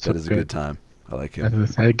is so a good good. time. I like it.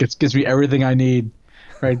 It gives me everything I need,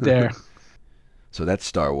 right there. So that's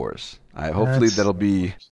Star Wars. Hopefully that'll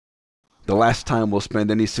be the last time we'll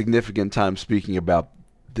spend any significant time speaking about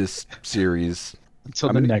this series. Until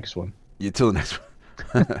I the mean- next one. Until the next one.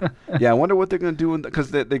 Yeah, I wonder what they're going to do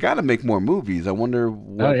because they got to make more movies. I wonder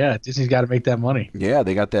what. Oh yeah, Disney's got to make that money. Yeah,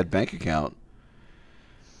 they got that bank account.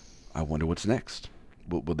 I wonder what's next.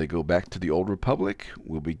 Will they go back to the old Republic?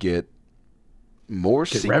 Will we get more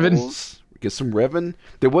Get sequels? Get some Revan?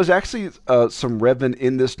 There was actually some Revan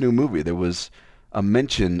in this new movie. There was a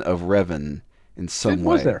mention of Revan in some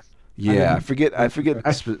way. Was there? Yeah, I forget.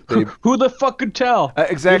 Who the fuck could tell?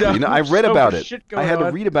 Exactly. I read so about much it. shit I going had to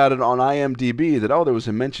on. read about it on IMDb that there was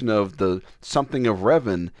a mention of the something of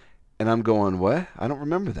Revan, and I'm going, what? I don't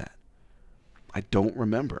remember that. I don't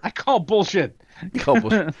remember. I call bullshit.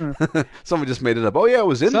 Someone just made it up. Oh yeah, it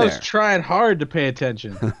was in So I was there. trying hard to pay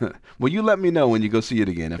attention. Well, you let me know when you go see it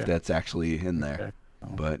again if that's actually in there.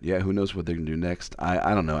 Okay. But yeah, who knows what they're gonna do next?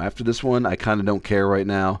 I don't know. After this one, I kind of don't care right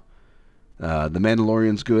now. The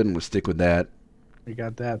Mandalorian's good, and we'll stick with that. We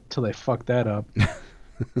got that till they fuck that up.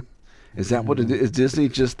 Is that what it is? Is Disney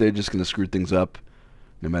they're just gonna screw things up,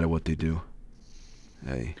 no matter what they do?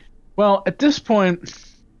 Hey, Well, at this point,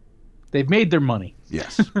 they've made their money,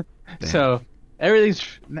 yes. They so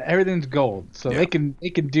everything's gold. So Yeah. they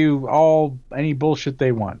can do any bullshit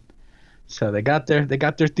they want. So they got their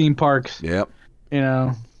theme parks, Yep. you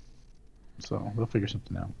know. So they'll figure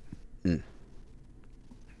something out.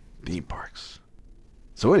 Theme parks.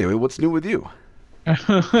 So anyway, what's new with you?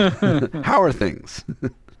 How are things?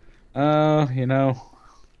 You know,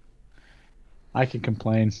 I can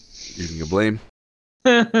complain. You can blame.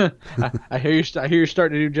 I hear you're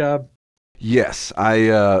starting a new job. Yes,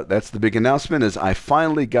 that's the big announcement is I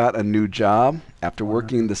finally got a new job after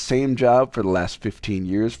working the same job for the last 15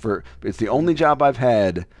 years. It's the only job I've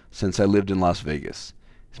had since I lived in Las Vegas.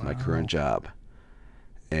 It's my current job.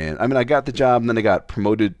 And I mean, I got the job and then I got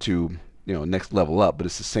promoted to, next level up, but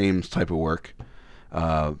it's the same type of work.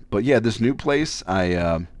 But yeah, this new place,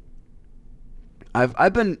 I've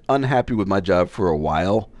been unhappy with my job for a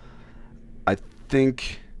while. I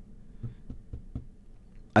think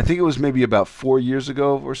it was maybe about 4 years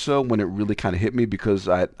ago or so when it really kind of hit me because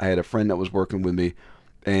I had a friend that was working with me,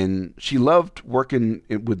 and she loved working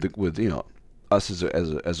with us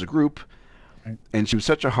as a group, Right. and she was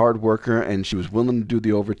such a hard worker, and she was willing to do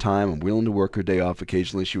the overtime and willing to work her day off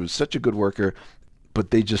occasionally. She was such a good worker,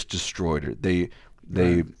 but they just destroyed her.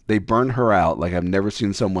 They burned her out like I've never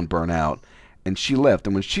seen someone burn out. And she left.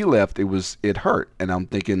 And when she left, it hurt. And I'm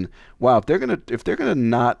thinking, wow, if they're gonna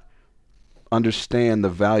not understand the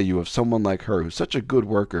value of someone like her, who's such a good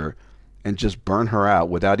worker, and just burn her out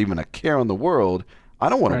without even a care in the world, I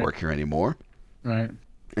don't want to work here anymore. Right.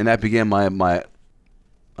 And that began my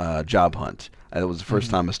job hunt. It was the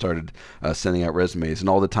first time I started sending out resumes. And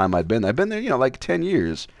all the time I've been there, like 10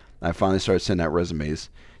 years. I finally started sending out resumes.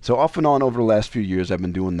 So off and on over the last few years, I've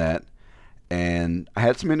been doing that. And I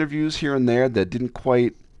had some interviews here and there that didn't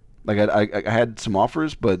quite, like I had some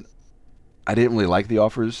offers, but I didn't really like the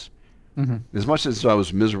offers. Mm-hmm. As much as I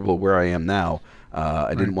was miserable where I am now,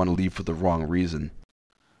 I didn't want to leave for the wrong reason.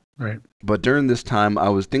 Right. But during this time,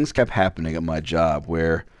 things kept happening at my job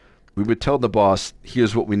where we would tell the boss,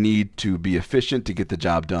 here's what we need to be efficient to get the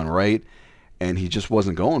job done right, and he just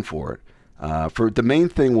wasn't going for it. For the main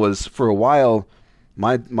thing was, for a while,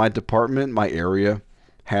 my department, my area,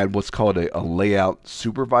 had what's called a layout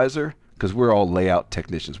supervisor, because we're all layout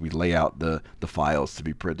technicians. We lay out the files to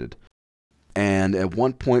be printed. And at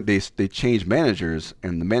one point, they changed managers,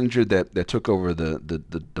 and the manager that took over the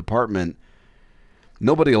department,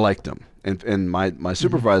 nobody liked him. And my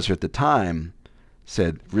supervisor at the time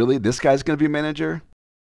said, really, this guy's going to be manager?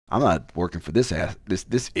 I'm not working for this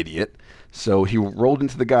idiot. So he rolled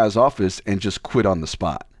into the guy's office and just quit on the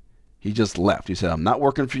spot. He just left. He said, I'm not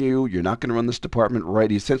working for you. You're not going to run this department right.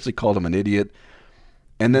 He essentially called him an idiot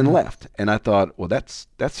and then left. And I thought, well, that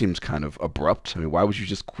seems kind of abrupt. I mean, why would you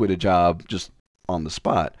just quit a job just on the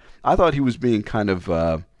spot? I thought he was being kind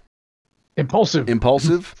of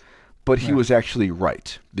impulsive, but he was actually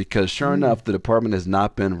right, because sure enough, the department has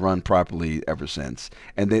not been run properly ever since.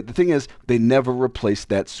 And the thing is, they never replaced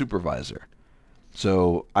that supervisor.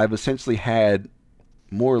 So I've essentially had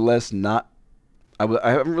more or less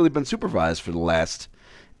I haven't really been supervised for the last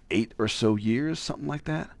 8 or so years, something like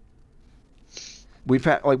that. We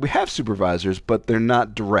have supervisors, but they're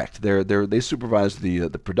not direct. They supervise the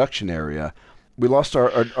production area. We lost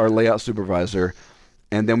our layout supervisor,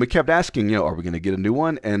 and then we kept asking, are we going to get a new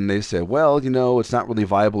one? And they said, well, it's not really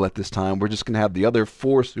viable at this time. We're just going to have the other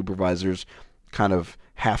 4 supervisors kind of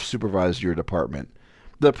half supervise your department.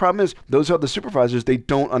 The problem is, those other supervisors, they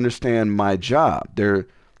don't understand my job. They're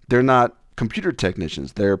not computer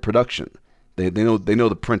technicians. They're production. They know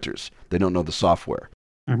the printers. They don't know the software.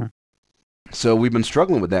 Mm-hmm. So we've been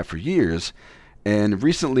struggling with that for years. And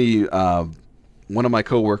recently, one of my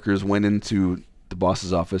coworkers went into the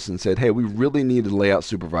boss's office and said, hey, we really need a layout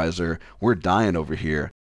supervisor. We're dying over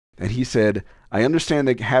here. And he said, I understand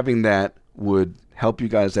that having that would help you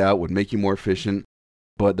guys out, would make you more efficient.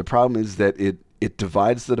 But the problem is that it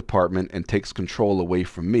divides the department and takes control away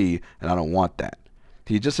from me, and I don't want that.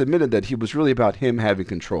 He just admitted that he was really about him having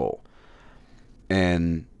control.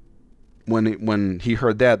 And when he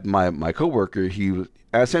heard that, my coworker, he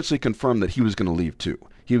essentially confirmed that he was going to leave too.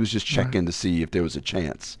 He was just checking to see if there was a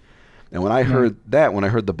chance. And when I heard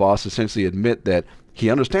the boss essentially admit that he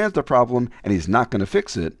understands the problem and he's not going to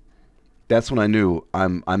fix it, that's when I knew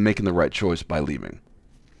I'm making the right choice by leaving.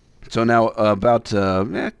 So now about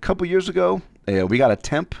a couple years ago, we got a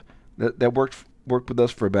temp that worked with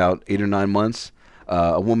us for about 8 or 9 months.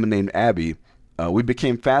 A woman named Abby. We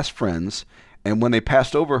became fast friends, and when they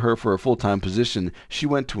passed over her for a full-time position, she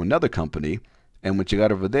went to another company, and when she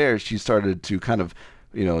got over there, she started to kind of,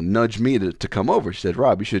 nudge me to come over. She said,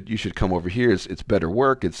 Rob, you should come over here. It's better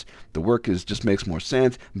work. The work just makes more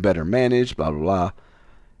sense, better managed, blah, blah, blah.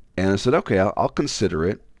 And I said, okay, I'll consider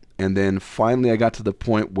it. And then finally I got to the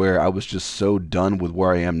point where I was just so done with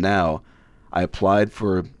where I am now. I applied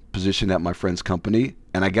for a position at my friend's company,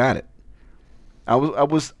 and I got it. I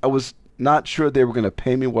was not sure they were going to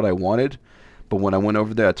pay me what I wanted, but when I went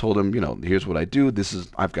over there, I told them, here's what I do.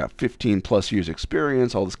 I've got 15 plus years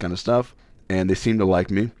experience, all this kind of stuff, and they seemed to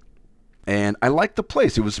like me. And I liked the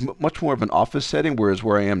place. It was much more of an office setting, whereas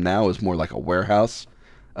where I am now is more like a warehouse.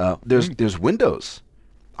 There's windows.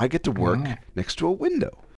 I get to work next to a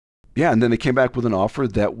window. Yeah, and then they came back with an offer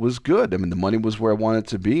that was good. I mean, the money was where I wanted it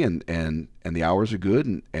to be, and the hours are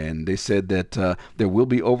good. And they said that there will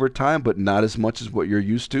be overtime, but not as much as what you're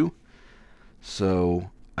used to. So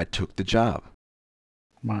I took the job.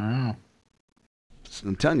 Wow. So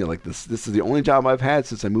I'm telling you, this is the only job I've had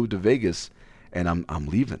since I moved to Vegas, and I'm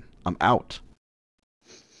leaving. I'm out.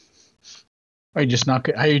 Are you just not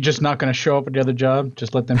going to show up at the other job?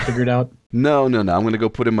 Just let them figure it out? No. I'm going to go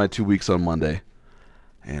put in my 2 weeks on Monday.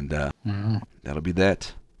 And that'll be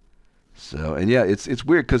that. So, and yeah, it's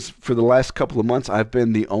weird because for the last couple of months, I've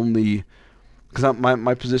been the only, because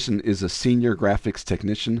my position is a senior graphics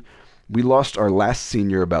technician. We lost our last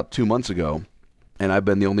senior about 2 months ago, and I've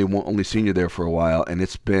been the only senior there for a while, and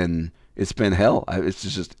it's been hell.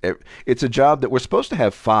 It's a job that we're supposed to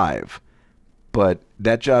have 5, but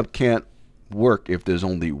that job can't work if there's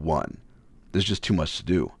only 1. There's just too much to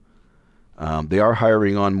do. They are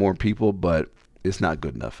hiring on more people, but it's not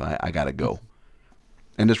good enough. I gotta go.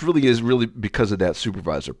 And this really is because of that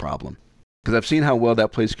supervisor problem. Because I've seen how well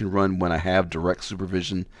that place can run when I have direct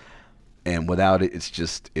supervision, and without it,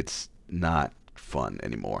 it's not fun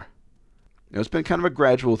anymore. It's been kind of a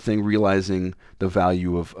gradual thing, realizing the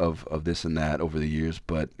value of this and that over the years.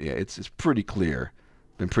 But yeah, it's pretty clear.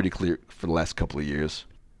 Been pretty clear for the last couple of years.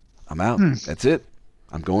 I'm out. That's it.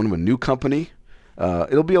 I'm going to a new company.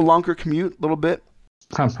 It'll be a longer commute, a little bit.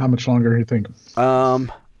 How much longer do you think?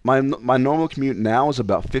 My normal commute now is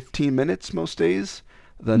about 15 minutes most days.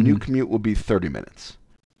 The new commute will be 30 minutes.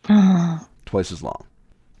 Twice as long.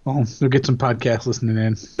 Well, you'll get some podcast listening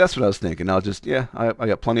in. That's what I was thinking. I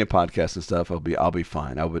got plenty of podcasts and stuff. I'll be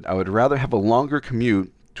fine. I would rather have a longer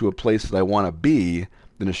commute to a place that I want to be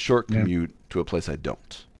than a short commute to a place I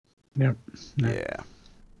don't. Yep. Yeah.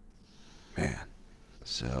 Man.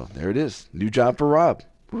 So there it is. New job for Rob.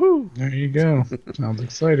 Woohoo. There you go. Sounds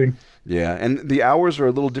exciting. Yeah, and the hours are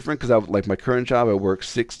a little different because like my current job, I work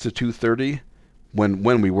 6 to 2:30 when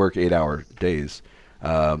we work 8-hour days.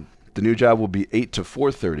 The new job will be 8 to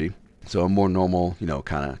 4:30, so a more normal,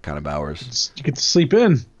 kind of hours. You get to sleep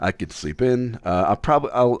in. I get to sleep in.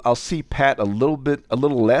 I'll see Pat a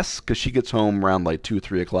little less because she gets home around like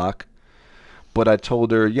 2-3 o'clock. But I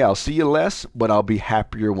told her, I'll see you less, but I'll be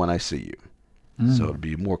happier when I see you. So it'll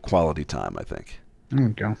be more quality time, I think. There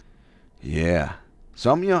you go. Yeah.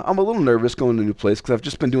 So I'm a little nervous going to a new place because I've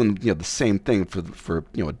just been doing the same thing for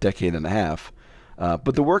a decade and a half.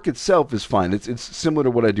 But the work itself is fine. It's similar to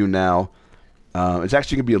what I do now. It's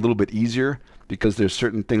actually going to be a little bit easier because there's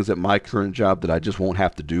certain things at my current job that I just won't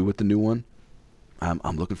have to do with the new one.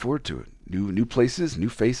 I'm looking forward to it. New places, new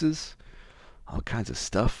faces, all kinds of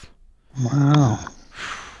stuff. Wow.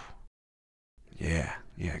 Yeah,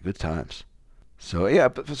 good times. So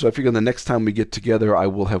so I figure the next time we get together, I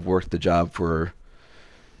will have worked the job for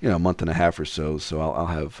a month and a half or so. So I'll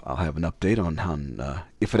have an update on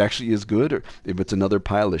if it actually is good or if it's another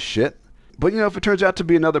pile of shit. But if it turns out to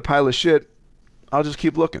be another pile of shit, I'll just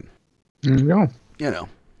keep looking. There you go.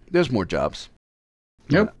 There's more jobs.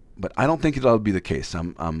 Yep. But I don't think it'll be the case.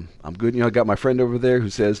 I'm good. I got my friend over there who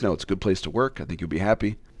says no, it's a good place to work. I think you'll be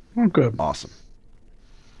happy. Oh, good. Awesome.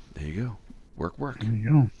 There you go. Work. There you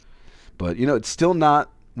go. But it's still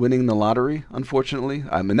not winning the lottery, unfortunately.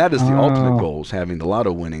 I mean, that is the ultimate goal, is having the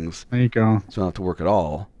lotto winnings. There you go. So I don't have to work at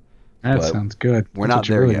all. That But sounds good. We're That's not what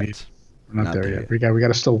you there really yet. need. We're not there yet. We got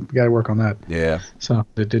to work on that. Yeah. So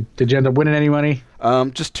did you end up winning any money?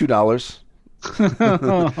 Just $2.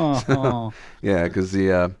 Yeah,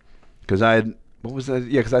 because I had, what was that?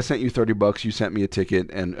 Yeah, because I sent you $30. You sent me a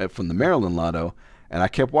ticket and from the Maryland Lotto, and I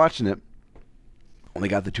kept watching it. Only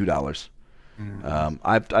got the $2.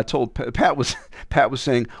 I told Pat was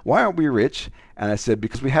saying, why aren't we rich? And I said,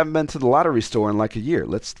 because we haven't been to the lottery store in like a year.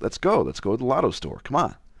 Let's go to the lotto store. Come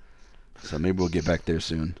on. So maybe we'll get back there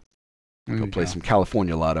soon. Go play some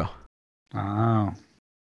California Lotto. Oh.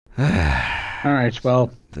 All right.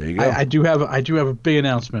 Well, There you go. I do have a big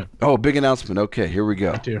announcement. Oh, big announcement. Okay, here we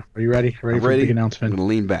go. I do. Are you ready? I'm For ready. the big I'm announcement? going to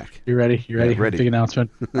lean back. You ready? You ready? Yeah, ready. Big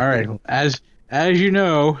announcement. All right. As you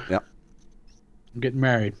know, Yep. I'm getting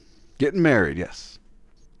married. Getting married, yes.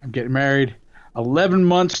 I'm getting married 11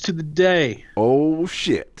 months to the day. Oh,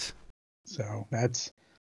 shit. So that's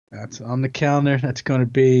on the calendar. That's going to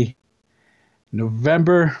be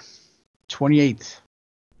November 28th,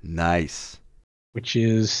 Nice. which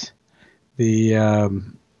is the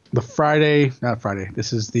Friday, not Friday.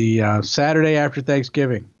 This is the Saturday after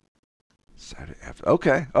Thanksgiving. Saturday after.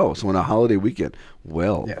 Okay. Oh, so on a holiday weekend.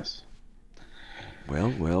 Well. Yes.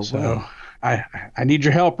 Well. So I need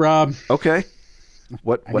your help, Rob. Okay.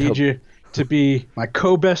 What I need help? you to be my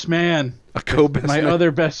co-best man. A co-best My man? other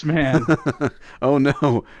best man. Oh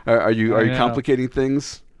no. Are you I know. complicating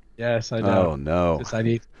things? Yes, I know. Oh no. Because I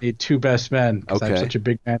need two best men. Because I'm Okay. such a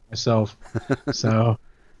big man myself. So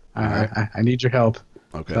I need your help.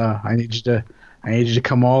 Okay. I need you to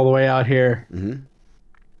come all the way out here. Mhm.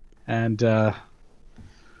 And I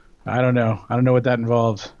don't know what that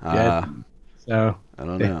involves yet. So I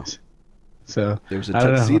don't know. So There was a I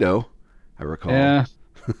don't know. tuxedo, I recall.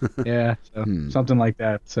 yeah. So something like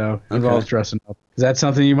that. So it involves dressing up. Is that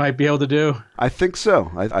something you might be able to do? I think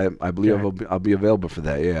so. I believe Okay. I'll be available for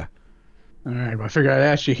that. Yeah. All right. Well, I figured I'd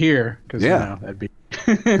ask you here because Yeah. that'd be.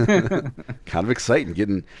 Kind of exciting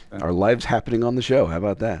getting our lives happening on the show. How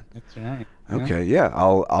about that? That's right. Okay, yeah.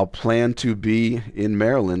 I'll plan to be in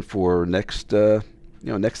Maryland for next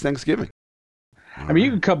Thanksgiving. I mean,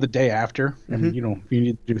 you can come the day after. I mean, Mhm. you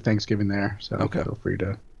need to do Thanksgiving there, so Okay. feel free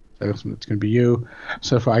to. So it's going to be you.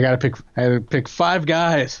 So far, I had to pick 5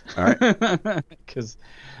 guys. All right. Because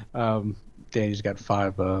Danny's got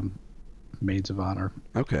 5 maids of honor.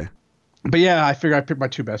 Okay. But yeah, I figured I'd pick my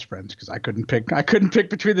 2 best friends because I couldn't pick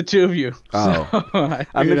between the 2 of you. Oh. So I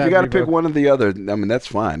I mean, figured if you I'd got to be pick one or the other, I mean, that's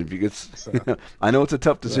fine. If you get, I know it's a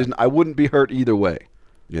tough decision. I wouldn't be hurt either way.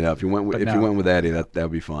 If you went with you went with Addie, that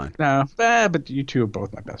would be fine. No, but you 2 are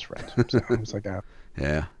both my best friends. So I was like, I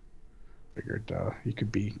Yeah. figured you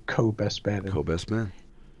could be co-best man. Co-best man.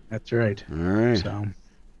 That's right. All right. So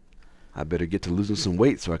I better get to losing some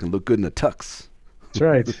weight so I can look good in the tux. that's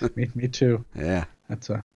right. me too. Yeah. That's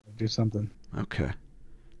do something. Okay.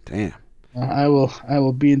 Damn. I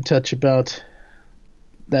will be in touch about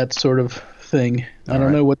that sort of thing. I All don't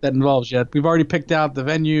right. know what that involves yet. We've already picked out the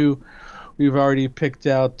venue. We've already picked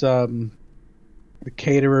out the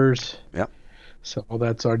caterers. Yep. So all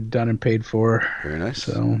that's already done and paid for. Very nice.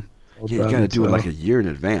 So all Yeah, you done, got to do it so- like a year in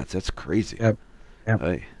advance. That's crazy. Yep. Yep.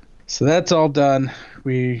 Hey. So that's all done.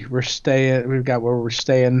 We're staying. We've got where we're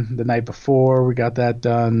staying the night before. We got that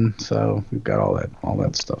done. So we've got all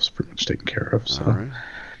that stuff's pretty much taken care of. So All right.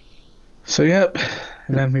 so yep.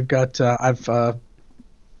 And then we've got I've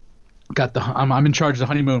got I'm in charge of the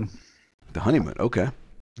honeymoon. The honeymoon. Okay.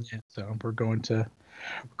 Yeah. So we're going to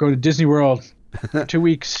Disney World for 2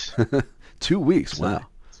 weeks. 2 weeks. So- Wow.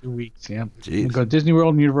 2 weeks. Yeah. Jeez. We're going to Disney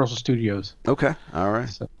World and Universal Studios. Okay. All right.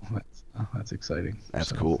 So that's exciting. That's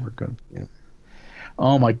So cool. We're good. Yeah.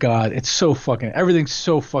 Oh my God, it's so everything's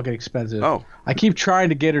so fucking expensive. Oh, I keep trying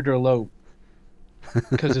to get her to elope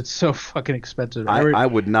because it's so fucking expensive. I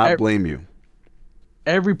would not every- blame you.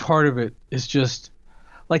 Every part of it is just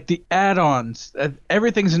like the add-ons.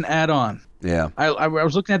 Everything's an add-on. Yeah. I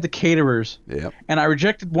was looking at the caterers Yep. and I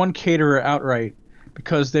rejected one caterer outright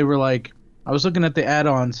because they were like, I was looking at the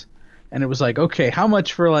add-ons and it was like, okay, how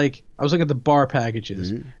much for like, I was looking at the bar packages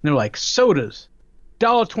and they're like sodas,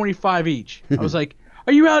 $1.25 each. I was like,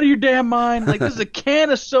 are you out of your damn mind? Like, this is a can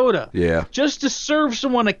of soda. Yeah. Just to serve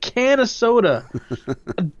someone a can of soda,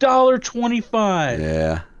 $1.25.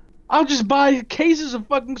 Yeah. I'll just buy cases of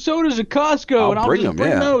fucking sodas at Costco I'll and I'll bring just them,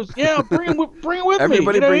 bring yeah. those. Yeah, bring them with me.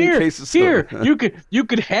 Everybody You know, bring a here, case of here. soda. You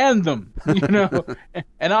could hand them,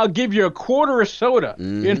 and I'll give you a quarter of soda,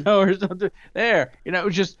 Mm-hmm. or something. There, it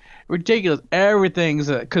was just ridiculous. Everything's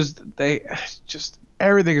because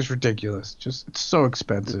everything is ridiculous. Just it's so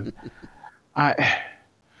expensive. I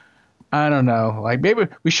don't know. Like maybe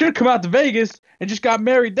we should have come out to Vegas and just got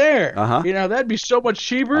married there. Uh-huh. That'd be so much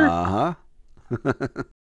cheaper. Uh-huh.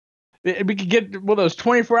 We could get one of those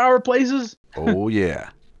 24-hour places. Oh, yeah.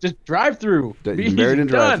 Just drive through. You married in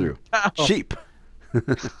drive-through. Cheap.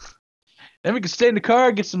 Then we could stay in the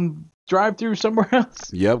car, get some drive-through somewhere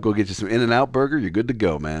else. Yep. Go get you some In-N-Out burger. You're good to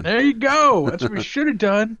go, man. There you go. That's what we should have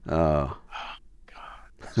done. Oh.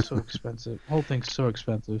 It's so expensive. The whole thing's so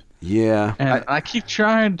expensive. Yeah. And I keep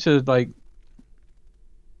trying to like.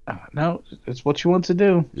 No, it's what you want to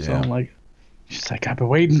do. So Yeah. I'm like, she's like, I've been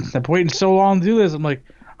waiting so long to do this. I'm like,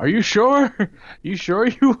 are you sure? You sure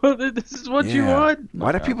you want it? This is what you Yeah. want? I'm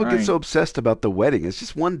Why do like, people "All get right." so obsessed about the wedding? It's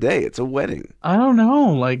just one day. It's a wedding. I don't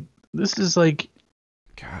know. Like this is like,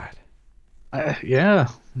 God. yeah.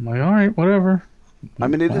 I'm like, all right, whatever. I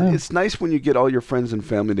mean, Wow. it's nice when you get all your friends and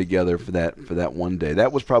family together for that one day.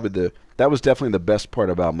 That was definitely the best part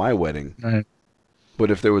about my wedding. Right. But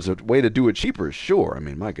if there was a way to do it cheaper, sure. I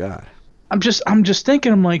mean, my God. I'm just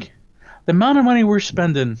thinking. I'm like, the amount of money we're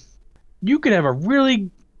spending, you could have a really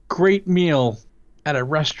great meal at a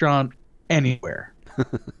restaurant anywhere.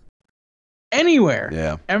 Anywhere.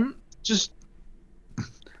 Yeah. And just,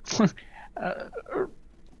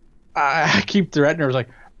 I keep threatening her. I was like,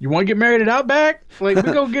 you want to get married at Outback? Like, we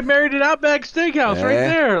go get married at Outback Steakhouse right Yeah.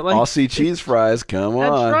 there. Like, I'll see cheese fries. Come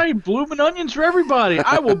that's on. right. Bloomin' onions for everybody.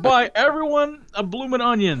 I will buy everyone a bloomin'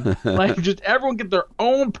 onion. Like, just everyone get their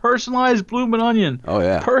own personalized bloomin' onion. Oh,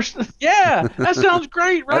 yeah. Yeah, that sounds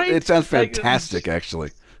great, right? It sounds Like, fantastic, actually.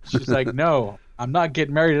 She's like, no, I'm not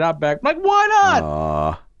getting married at Outback. I'm like, why not?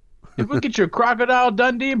 Aw. If we get you a Crocodile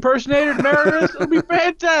Dundee impersonator to marry us, it'll be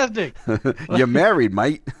fantastic. You're married,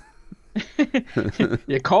 mate.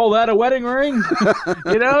 You call that a wedding ring?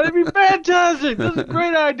 It'd be fantastic. That's a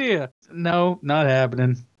great idea. No, not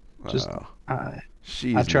happening. Just Wow.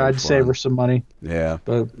 I tried to save her some money, Yeah.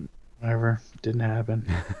 but whatever, didn't happen.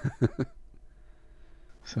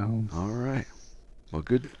 So, All right. Well,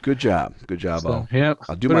 good job. Good job, Al. yep.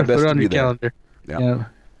 I'll do my best put it to on be your there.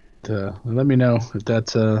 calendar. Yeah. Let me know if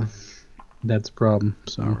that's a problem.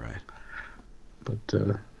 So. All right. but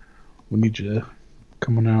we need you to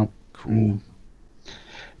come on out. Cool.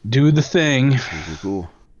 Do the thing. Cool.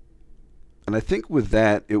 And I think with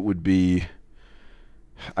that, it would be.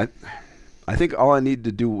 I think all I need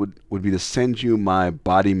to do would be to send you my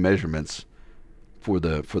body measurements for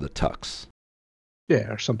the tux.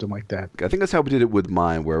 Yeah, or something like that. I think that's how we did it with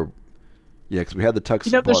mine, where, yeah, because we had the tux.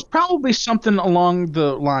 You know, there's probably something along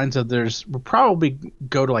the lines of we'll probably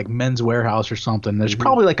go to like Men's Warehouse or something. There's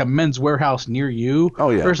probably like a Men's Warehouse near you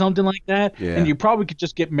or something like that. Yeah. And you probably could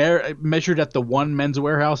just get measured at the one Men's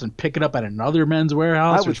Warehouse and pick it up at another Men's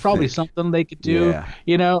Warehouse. There's probably something they could do. Yeah.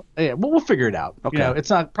 You know, we'll figure it out. Okay. You know,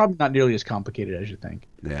 it's probably not nearly as complicated as you think.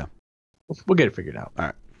 Yeah. We'll get it figured out. All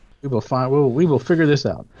right. We will figure this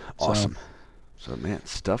out. Awesome. So man,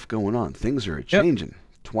 stuff going on. Things are changing.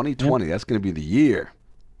 2020, that's going to be the year.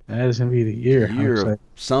 That is going to be the year. Year of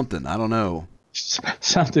something. I don't know.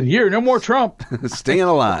 Something year. No more Trump. Staying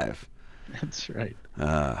alive. That's right.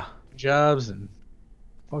 Jobs and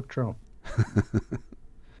fuck Trump.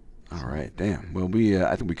 All right. Damn. Well,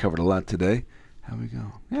 I think we covered a lot today. How we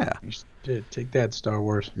go? Yeah. You did. Take that, Star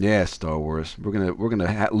Wars. Yeah, Star Wars. We're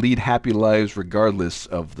gonna lead happy lives regardless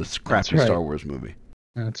of the crappy Star Wars movie.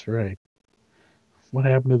 That's right. What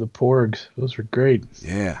happened to the porgs? Those were great.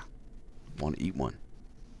 Yeah. Want to eat one.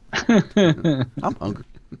 I'm hungry.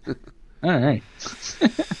 All right.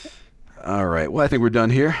 All right. Well, I think we're done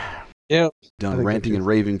here. Yep. Done ranting and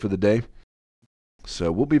raving for the day.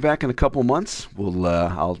 So we'll be back in a couple months. We'll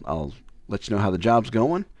I'll let you know how the job's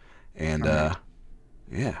going, and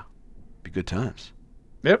yeah, be good times.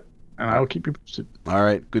 Yep. And I'll keep you posted. All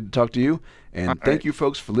right. Good to talk to you, and thank you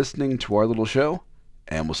folks for listening to our little show,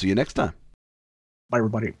 and we'll see you next time. Bye,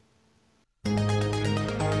 everybody.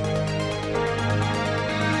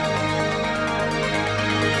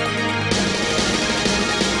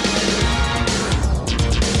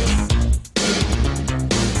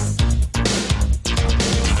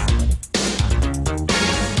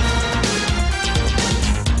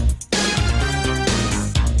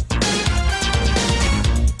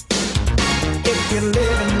 If you're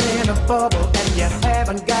living in a bubble and you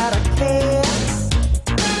haven't got a care,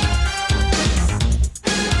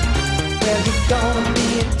 well, you're gonna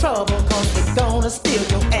be in trouble, 'cause they're gonna steal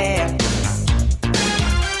your air.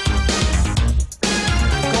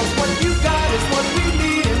 'Cause what you got is what we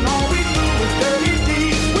need, and all we do is dirty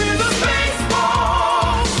deeds. We're the space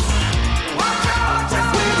force. Watch out,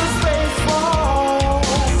 we're the space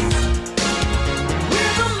force.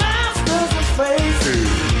 We're the masters of space. Dude,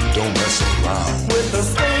 don't mess around. With the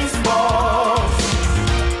space force.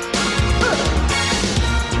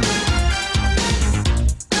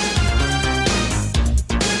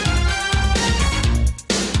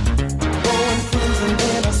 Going cruising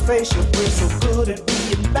in a spaceship, we're so good at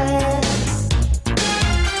being bad.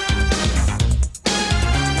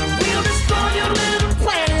 We'll destroy your little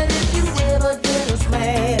planet if you ever get us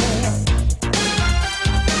mad.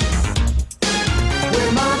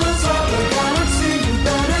 We're mothers of the galaxy, you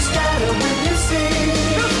better scatter when you see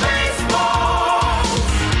the space force.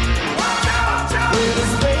 We're the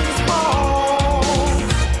space force.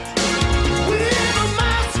 We're the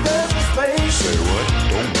masters of space. Say what?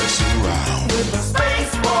 Don't mess around. With the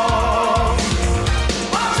space force.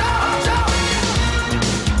 Watch out!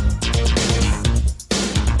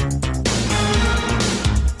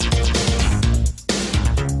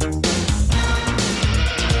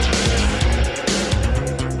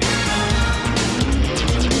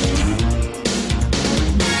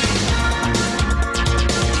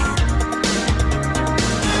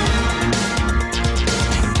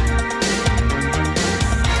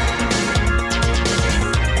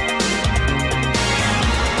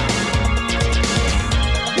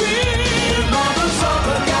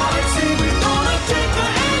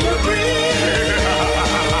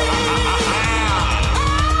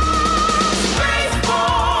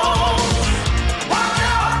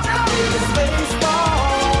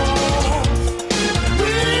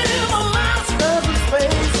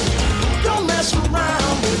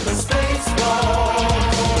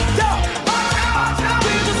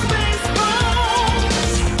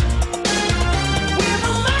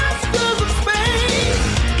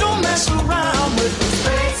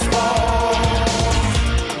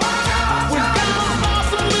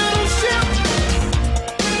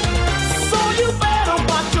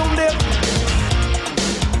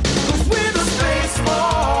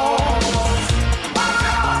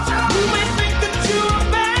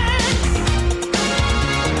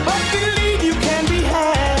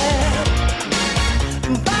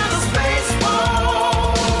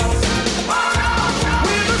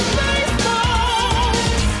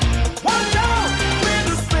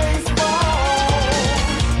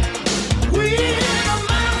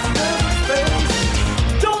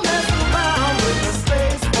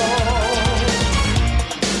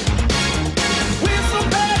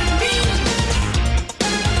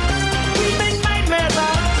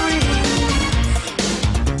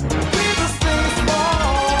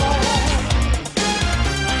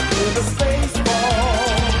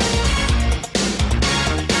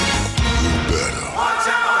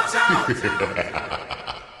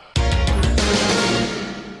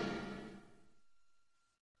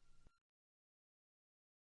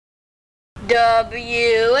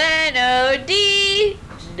 WNOD,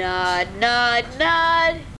 nod, nod,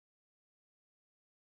 nod.